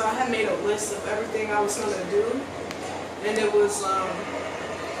 So I had made a list of everything I was gonna do, and it was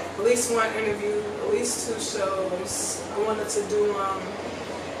at least one interview, at least 2 shows. I wanted to do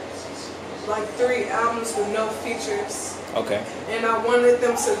like 3 albums with no features. Okay. And I wanted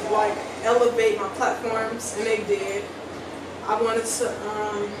them to like elevate my platforms, and they did. I wanted to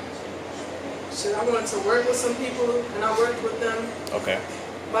I wanted to work with some people, and I worked with them. Okay.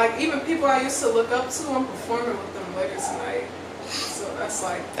 Like even people I used to look up to, I'm performing with them later tonight. So that's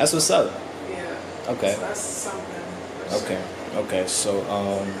like. That's what's up. Yeah. Okay. So that's something. Okay. Okay. So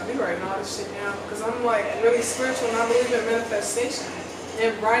I be writing all this shit down because I'm like really spiritual, and I believe in manifestation.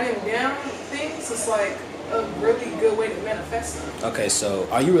 And writing down things is like a really good way to manifest them. Okay, so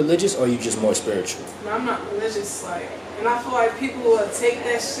are you religious or are you just more spiritual? No, I'm not religious, like, and I feel like people will take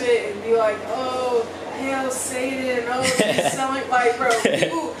that shit and be like, oh, hell, Satan, oh, he's selling, like, bro,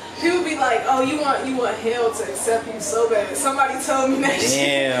 people be like, oh, you want hell to accept you so bad. Somebody told me that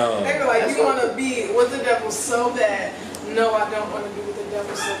shit. They were like, you want to be with the devil so bad. No, I don't want to be with the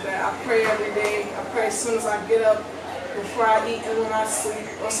devil so bad. I pray every day. I pray as soon as I get up, before I eat and when I sleep.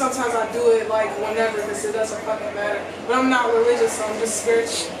 Or sometimes I do it like whenever because it doesn't fucking matter. But I'm not religious, so I'm just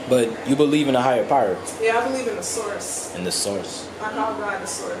spiritual. But you believe in a higher power? Yeah, I believe in the source. In the source. I call God the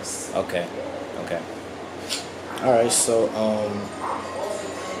source. Okay. Okay. Alright, so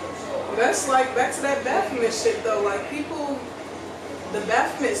that's like back to that Baphomet shit though. Like people, the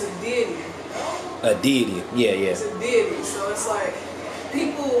Baphomet is a deity. A deity, yeah, yeah. It's a deity, so it's like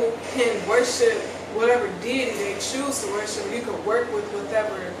people can worship whatever deity they choose to worship. You can work with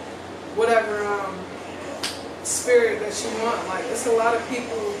whatever spirit that you want. Like it's a lot of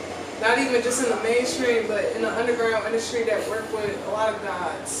people, not even just in the mainstream, but in the underground industry that work with a lot of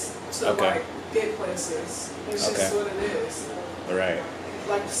gods to like get places. It's just what it is. Right.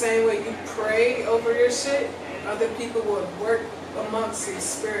 Like the same way you pray over your shit, other people would work amongst these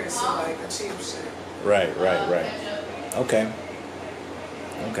spirits to like achieve shit. Right. Okay.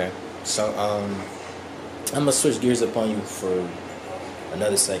 So I'm gonna switch gears upon you for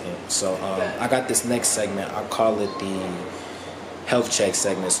another second. So I got this next segment. I call it the health check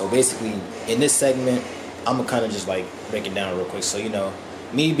segment. So basically, in this segment, I'm gonna kind of just like break it down real quick. So you know,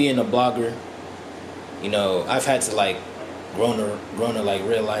 me being a blogger, you know, I've had to like grown to like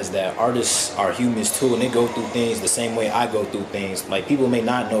realize that artists are humans too, and they go through things the same way I go through things. Like people may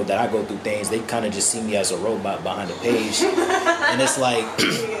not know that I go through things. They kind of just see me as a robot behind the page, and it's like,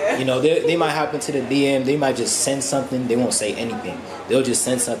 you know, they might happen to the DM. They might just send something. They won't say anything. They'll just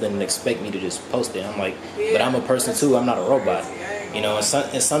send something and expect me to just post it. I'm like, but I'm a person too. I'm not a robot. You know, and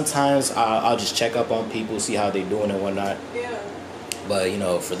sometimes I'll just check up on people, see how they're doing and whatnot. Yeah. But you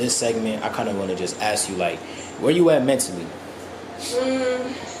know, for this segment, I kind of want to just ask you, like, where you at mentally?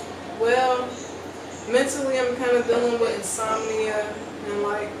 Well, mentally I'm kind of dealing with insomnia and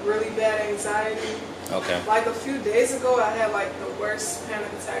like really bad anxiety. Okay. Like a few days ago I had like the worst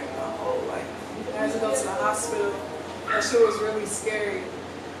panic attack of my whole life. I had to go to the hospital. That shit was really scary.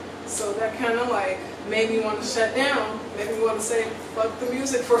 So that kind of like made me want to shut down, made me want to say fuck the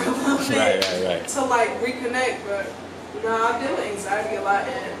music for a little bit, right. to like reconnect. But I deal with anxiety a lot,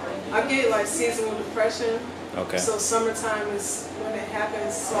 and I get like seasonal depression. Okay. So summertime is when it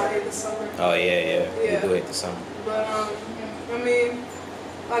happens. So I hate the summer. Oh yeah. You do hate the summer. But I mean,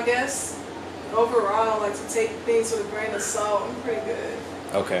 I guess overall, like to take things with a grain of salt, I'm pretty good.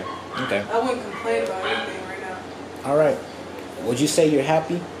 Okay. I wouldn't complain about anything right now. All right. Would you say you're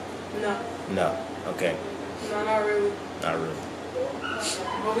happy? No. Okay. No, not really. Not really.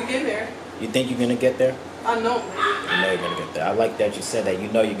 But we get there. You think you're gonna get there? I know. You know you're gonna get there. I like that you said that. You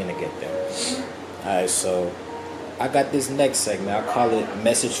know you're gonna get there. All right. So I got this next segment. I call it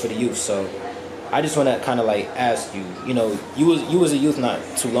 "Message for the Youth." So I just want to kind of like ask you. You know, you was a youth not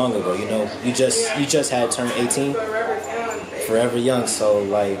too long ago. You know, you just had turned 18. Forever young. So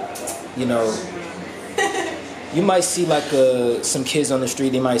like, you know. You might see like some kids on the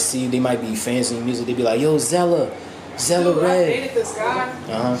street. They might be fans of your music. They be like, "Yo, Xella Dude, Red." I dated this guy,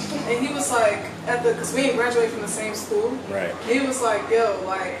 and he was like because we didn't graduate from the same school. Right. He was like, "Yo,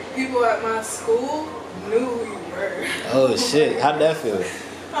 like people at my school knew who you were." Oh shit! How'd that feel?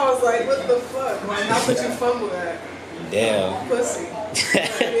 I was like, "What the fuck? Like, how could you fumble that?" Damn. Pussy.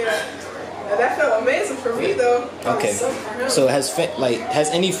 Yeah. And that felt amazing for me though. Okay. So has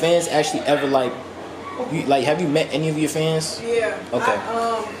any fans actually ever like? Have you met any of your fans? Yeah. Okay.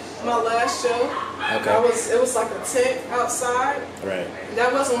 My last show. Okay. It was like a tent outside. Right.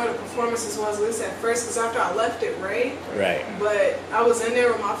 That wasn't where the performances was, at least at first, because after I left it rained. Right. But I was in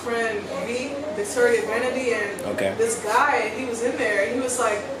there with my friend V, Victoria Vanity, and this guy, he was in there, and he was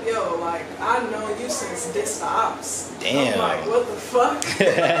like, "Yo, like I've known you since Dis the Ops." Damn. I'm like, what the fuck?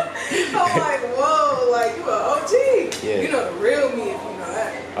 I'm like, whoa, like you an OG. Yeah. You know the real me if you know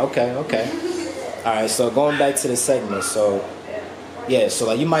that. Okay. All right, so going back to the segment, so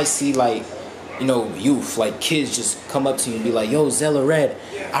like you might see like, you know, youth, like kids just come up to you and be like, "Yo, Xella Red,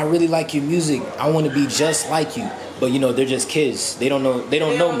 I really like your music. I want to be just like you." But you know, they're just kids. They don't know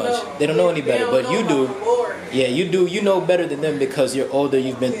much. They don't know any better. But you do. Yeah, you do. You know better than them because you're older.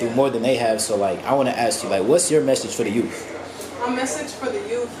 You've been through more than they have. So like, I want to ask you, like, what's your message for the youth? My message for the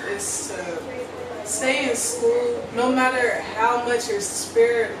youth is to stay in school, no matter how much your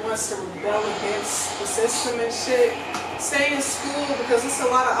spirit wants to rebel against the system and shit. Stay in school because it's a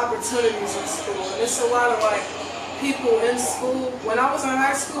lot of opportunities in school. And it's a lot of like people in school. When I was in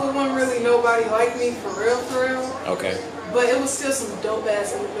high school, it wasn't really nobody like me for real. Okay. But it was still some dope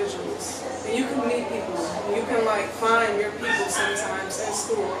ass individuals. And you can meet people. You can like find your people sometimes in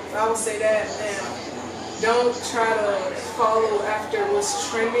school. I would say that, and don't try to follow after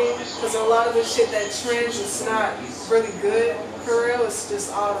what's trending, because a lot of the shit that trends is not really good for real. It's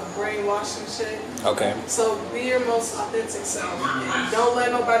just all the brainwashing shit. Okay. So be your most authentic self. Don't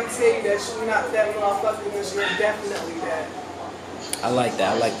let nobody tell you that you're not that motherfucker, because you're definitely that. I like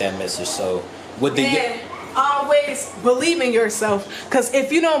that message. So with the always believe in yourself, because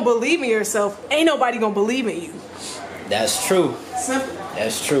if you don't believe in yourself, ain't nobody gonna believe in you. That's true. Simple.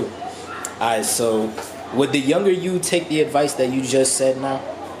 That's true. All right, so would the younger you take the advice that you just said now?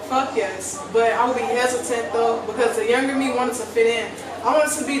 Fuck yes, but I would be hesitant though, because the younger me wanted to fit in. I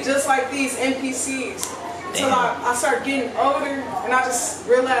wanted to be just like these NPCs. Until I start getting older, and I just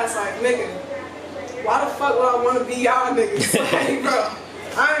realized, like, nigga, why the fuck would I want to be y'all niggas? Like, bro,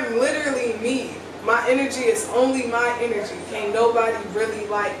 I'm literally me. My energy is only my energy. Can't nobody really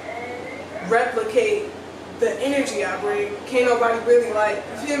like replicate the energy I bring. Can't nobody really like,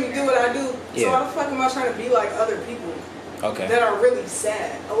 you feel me, do what I do. Yeah. So why the fuck am I trying to be like other people that are really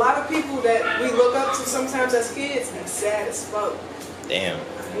sad? A lot of people that we look up to sometimes as kids be sad as fuck. Damn.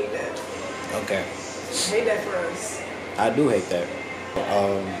 I hate that. Okay. I hate that for us. I do hate that.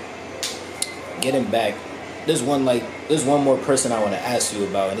 Getting back, there's one more person I want to ask you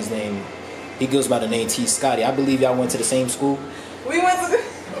about, and his name, he goes by the name T. Scotty. I believe y'all went to the same school. We went to the.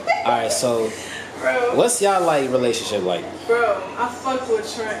 All right, so. Bro. What's y'all like relationship like? Bro, I fuck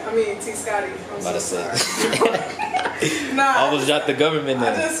with Trent. I mean T. Scotty. I'm about so to say. Nah. I almost dropped the government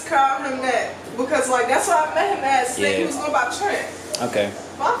name. I just called him that because like that's what I met him as. Yeah. He was going by Trent. Okay.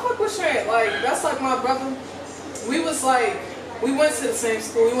 But I fuck with Trent. Like that's like my brother. We went to the same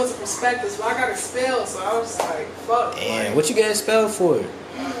school. We went to Perspectives, but I got expelled, so I was like, fuck. Damn, like, what you get expelled for?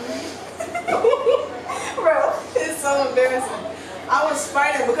 Bro, it's so embarrassing. I was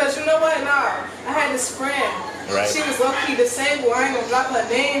fighting because you know what? Nah, I had this friend. Right. She was low-key disabled. I ain't gonna drop her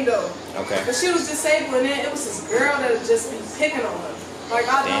name though. Okay. But she was disabled, and then it was this girl that would just be picking on her. Like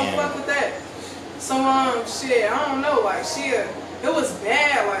I don't fuck with that. So shit, I don't know. Like it was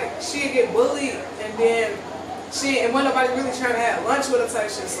bad. Like she'd get bullied, and then and when nobody really trying to have lunch with her type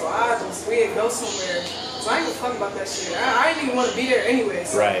shit, so we'd go somewhere. So I ain't even fuck about that shit. I didn't even want to be there anyway.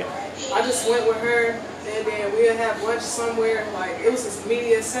 So right. I just went with her, and then we'd have lunch somewhere. Like, it was this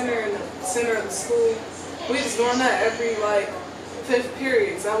media center in the center of the school. We just doing that every, like, 5th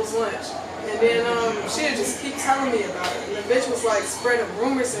periods. That was lunch. And then she'd just keep telling me about it. And the bitch was, like, spreading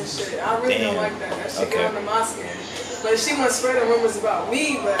rumors and shit. I really don't like that. That shit got under my skin. But she wasn't spreading rumors about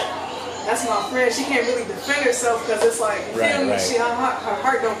me, but that's my friend. She can't really defend herself because it's like, you feel me? Her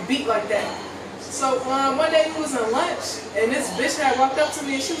heart don't beat like that. So one day we was on lunch, and this bitch had walked up to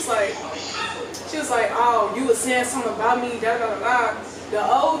me, and she was like, oh, you was saying something about me, da da da da. The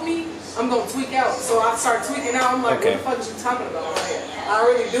old me, I'm gonna tweak out. So I start tweaking out. I'm like, what the fuck is you talking about? Like, I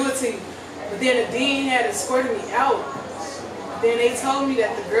really do it to you. But then the dean had escorted me out. Then they told me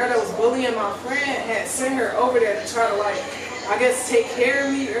that the girl that was bullying my friend had sent her over there to try to, like, I guess take care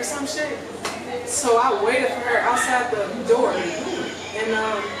of me or some shit. So I waited for her outside the door. And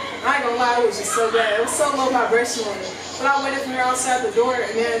I ain't gonna lie, it was just so bad. It was so low vibrational. But I waited for her outside the door,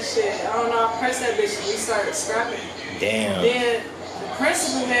 and then shit, I don't know, I pressed that bitch and we started scrapping. Damn. Then the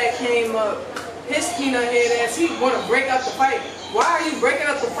principal had came up, his peanut head ass, he wanna break up the fight. Why are you breaking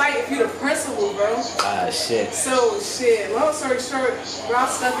up the fight if you the principal, bro? Ah, shit. So, shit, long story short, bro, I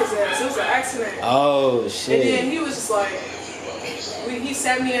stuck his ass. It was an accident. Oh, shit. And then he was just like, he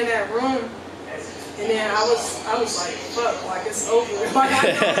sat me in that room, and then I was like, fuck, like, it's over. Like,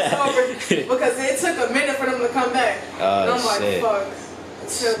 I know it's over, because it took a minute for them to come back. Oh, and I'm like, shit. fuck.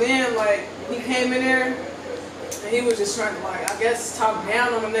 So then, like, he came in there, and he was just trying to, like, I guess talk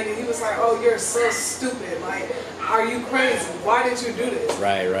down on the nigga. He was like, oh, you're so stupid. Like, are you crazy? Why did you do this?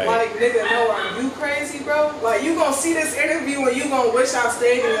 Right, right. Like, nigga, no, are you crazy, bro? Like, you gonna see this interview and you gonna wish I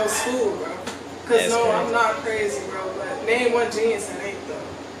stayed in your school, bro. Cause no, crazy. I'm not crazy, bro. But name one genius that ain't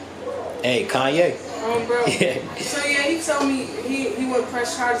though. Hey, Kanye. Bro. So yeah, he told me he wouldn't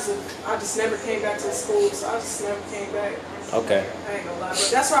press charges if I just never came back to the school. So I just never came back. Okay. I ain't gonna lie, but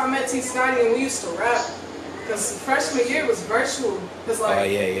that's where I met T. Scotty and we used to rap. Cause freshman year was virtual. Cause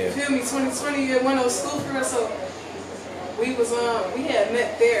like, you feel me, 2020 year went on school for us, so we was we had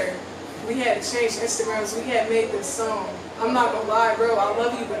met there. We had exchanged Instagrams. We had made this song. I'm not gonna lie, bro. I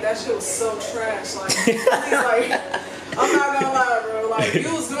love you, but that shit was so trash. Like, like, I'm not gonna lie, bro. Like,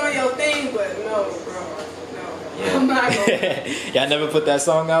 you was doing your thing, but no, bro. No. Yeah. I'm not gonna lie. Y'all never put that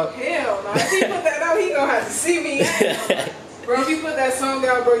song out? Hell no. If he put that out, he gonna have to see me. Bro, if you put that song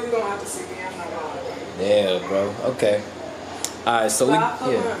out, bro, you gonna have to see me. I'm not gonna lie. Yeah, bro. Okay. Alright, so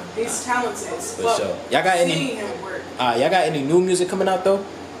he's talented. For sure. Y'all got any? Y'all got any new music coming out though?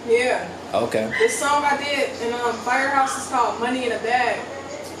 Yeah. Okay. This song I did in Firehouse is called Money in a Bag.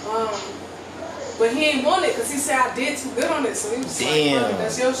 But he ain't want it because he said I did too good on it. So he was damn. Like,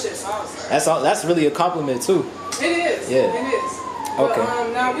 that's your shit. So I was like, that's all. That's really a compliment too. It is. Yeah. It is. Okay.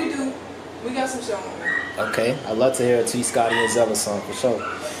 But now we got some shit on. Okay. I'd love to hear a T. Scotty and Xella song for sure.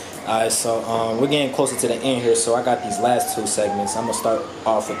 Alright, so we're getting closer to the end here, so I got these last two segments. I'm gonna start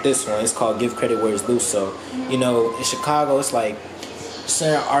off with this one. It's called Give Credit Where It's Due. So, you know, in Chicago, it's like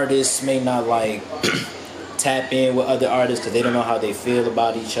certain artists may not like tap in with other artists because they don't know how they feel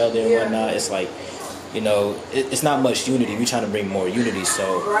about each other and whatnot. It's like, you know, it's not much unity. We're trying to bring more unity.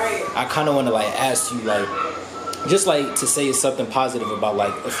 So I kind of want to like ask you, like, just like to say something positive about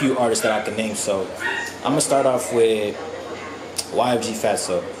like a few artists that I can name. So I'm gonna start off with YFG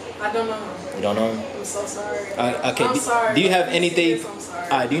Fatso. I don't know him. You don't know him? I'm so sorry. Okay. I'm sorry. Do you have anything? I'm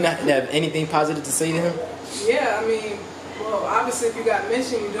sorry. Do you not have anything positive to say to him? Yeah, I mean, well, obviously, if you got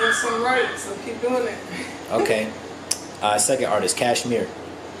mentioned, you're doing something right, so keep doing it. Okay. Second artist, Kashh.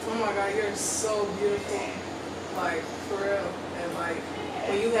 Oh my God, you're so beautiful, like for real. And like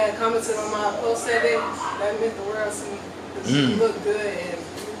when you had commented on my post that day, that meant the world to me. Cause you look good and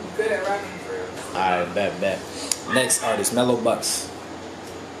you're good at rapping for real. Alright, bet. Next artist, Mello Buckzz.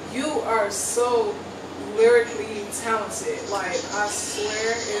 You are so lyrically talented. Like, I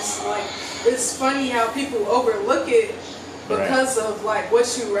swear, it's funny how people overlook it because of like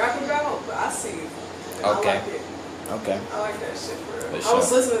what you rap about, but I see it. Okay. I like it. Okay. I like that shit for real. Sure. I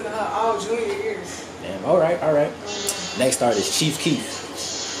was listening to her all junior years. Damn. All right. Next artist, Chief Keef.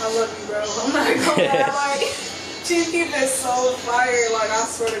 I love you, bro. I'm not gonna lie. Like, Chief Keef is so fire. Like, I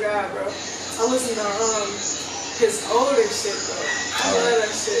swear to God, bro. I listen to his older shit though. I love that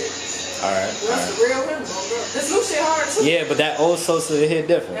shit. Alright. That's the real him, bro. His new shit hard too. Yeah, but that old Sosa hit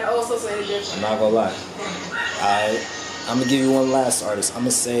different. That old Sosa hit different. I'm not gonna lie. Alright. I'm gonna give you one last artist. I'm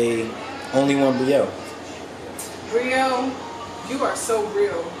gonna say Only One Brielle. Brielle, you are so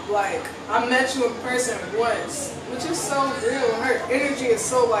real. Like, I met you in person once, but you're so real. Her energy is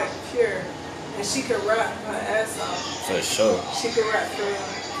so like pure. And she could rap her ass off. For sure. She could rap for real.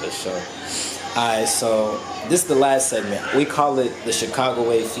 For sure. Alright, so this is the last segment. We call it the Chicago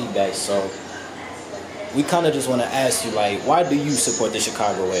Wave feedback. So we kind of just want to ask you, like, why do you support the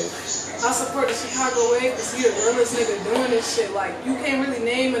Chicago Wave? I support the Chicago Wave because he the realest nigga doing this shit. Like, you can't really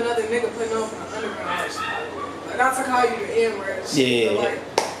name another nigga putting on from the underground like Chicago Wave. Like, not to call you the N-word shit, yeah. But, like,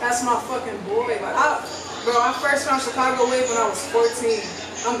 that's my fucking boy. Like, I first found Chicago Wave when I was 14.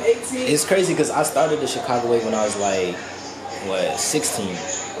 I'm 18. It's crazy because I started the Chicago Wave when I was like, what, 16?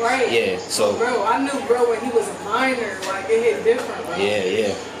 Right. Yeah, so. Bro, I knew bro when he was a minor. Like, it hit different. Bro.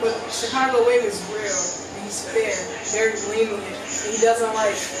 Yeah. But Chicago Wave is real. He's fair, very lenient. He doesn't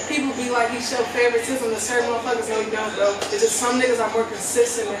like, people be like he show favoritism to certain motherfuckers. No, he don't, bro. It's just some niggas are more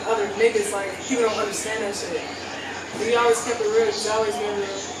consistent than other niggas. Like, people don't understand that shit. But he always kept it real. He's always been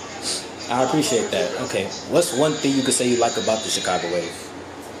real. I appreciate that. Okay, what's one thing you could say you like about the Chicago Wave?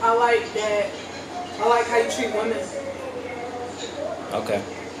 I like how you treat women. Okay.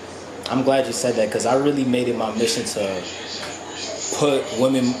 I'm glad you said that because I really made it my mission to put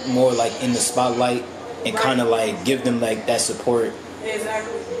women more like in the spotlight and kind of like give them like that support.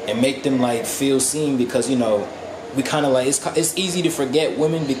 Exactly. And make them like feel seen because, you know, we kind of like, it's easy to forget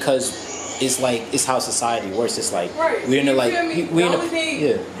women because it's like, it's how society works. It's like, right. We're in the like, the only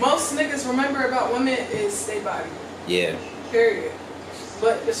thing most niggas remember about women is their body. Yeah. Period.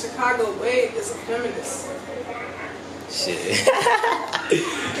 But the Chicago Wave is a feminist. Shit.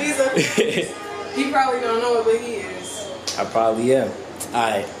 He probably don't know it, but he is. I probably am.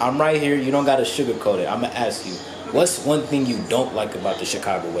 Alright, I'm right here. You don't gotta sugarcoat it. I'm gonna ask you, what's one thing you don't like about the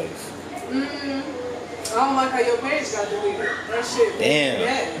Chicago Wave? I don't like how your page got deleted. That shit made me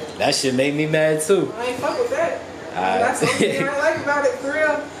mad. That shit made me mad too. I ain't fuck with that. That's the only thing I like about it, for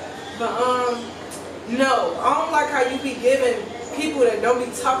real. But no, I don't like how you be giving people that don't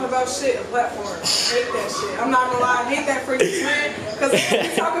be talking about shit a platform. I hate that shit. I'm not gonna lie, I hate that for you, man. Because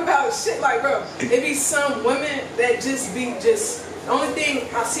we talk about shit like, bro, it be some women that just be the only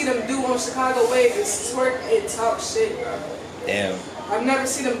thing I see them do on Chicago Wave is twerk and talk shit, bro. Damn. I've never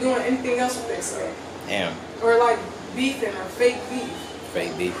seen them doing anything else with themselves. Damn. Or like beefing or fake beef.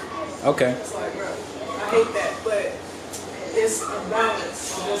 Fake beef. Okay. It's like, bro, I hate that, but it's a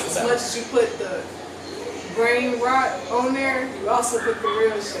balance. Because as much as you put the brain rot on there, you also put the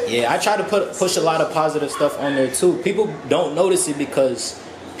real shit. Yeah, I try to push a lot of positive stuff on there too. People don't notice it because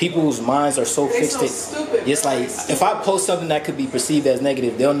people's minds are so fixed. So stupid. It's like if I post something that could be perceived as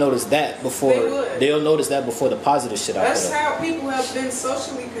negative, they'll notice that before the positive shit I put up. That's how people have been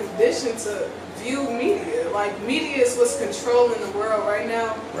socially conditioned to view media. Like, media is what's controlling the world right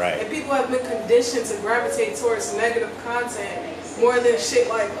now. Right. And people have been conditioned to gravitate towards negative content more than shit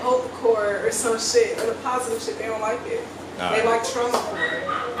like hopecore or some shit, or the positive shit. They don't like it. They like trauma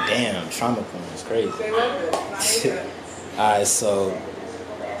porn. Damn, trauma porn is crazy. They love it. I hate that. Alright, so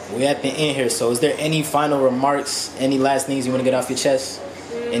we're at the end here. So is there any final remarks, any last things you want to get off your chest?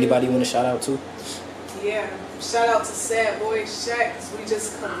 Anybody you want to shout out to? Yeah. Shout out to Sad Boy Shaq, because we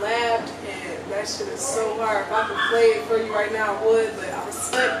just collabed, and that shit is so hard. If I could play it for you right now, I would, but I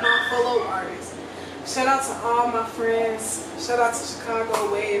respect my fellow artists. Shout out to all my friends. Shout out to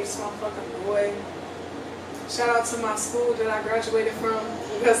Chicago Waves, my fucking boy. Shout out to my school that I graduated from,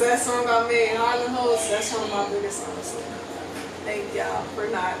 because that song I made, Harlem Hoes, that's one of my biggest songs. So thank y'all for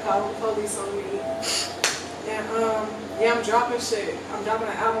not calling the police on me. And yeah, I'm dropping shit. I'm dropping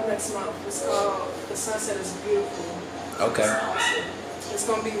an album next month. It's called The Sunset Is Beautiful. Okay. It's awesome. It's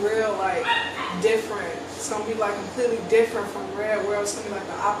gonna be real, like, different. It's gonna be like completely different from Red World. It's gonna be like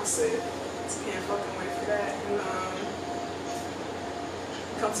the opposite. So can't fucking wait for that. And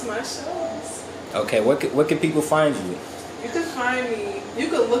come to my shows. Okay, what can people find you? You can find me. You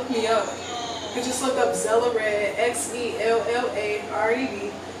can look me up. You can just look up Xella Red, XELLARED.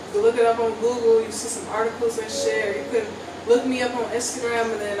 You can look it up on Google. You see some articles and shit. You can look me up on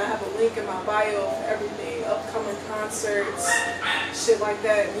Instagram, and then I have a link in my bio for everything. Upcoming concerts, shit like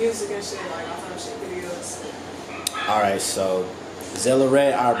that, music and shit, like all type of shit, videos. Alright, so Xella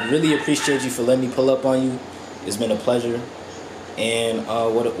Red, I really appreciate you for letting me pull up on you. It's been a pleasure. And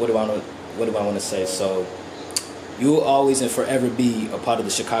what do I want to say? So you will always and forever be a part of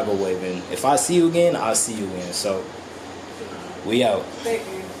the Chicago Wave, and if I see you again, I'll see you again. So we out. Thank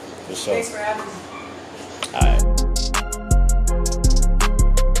you. For sure. Thanks for having me. All right.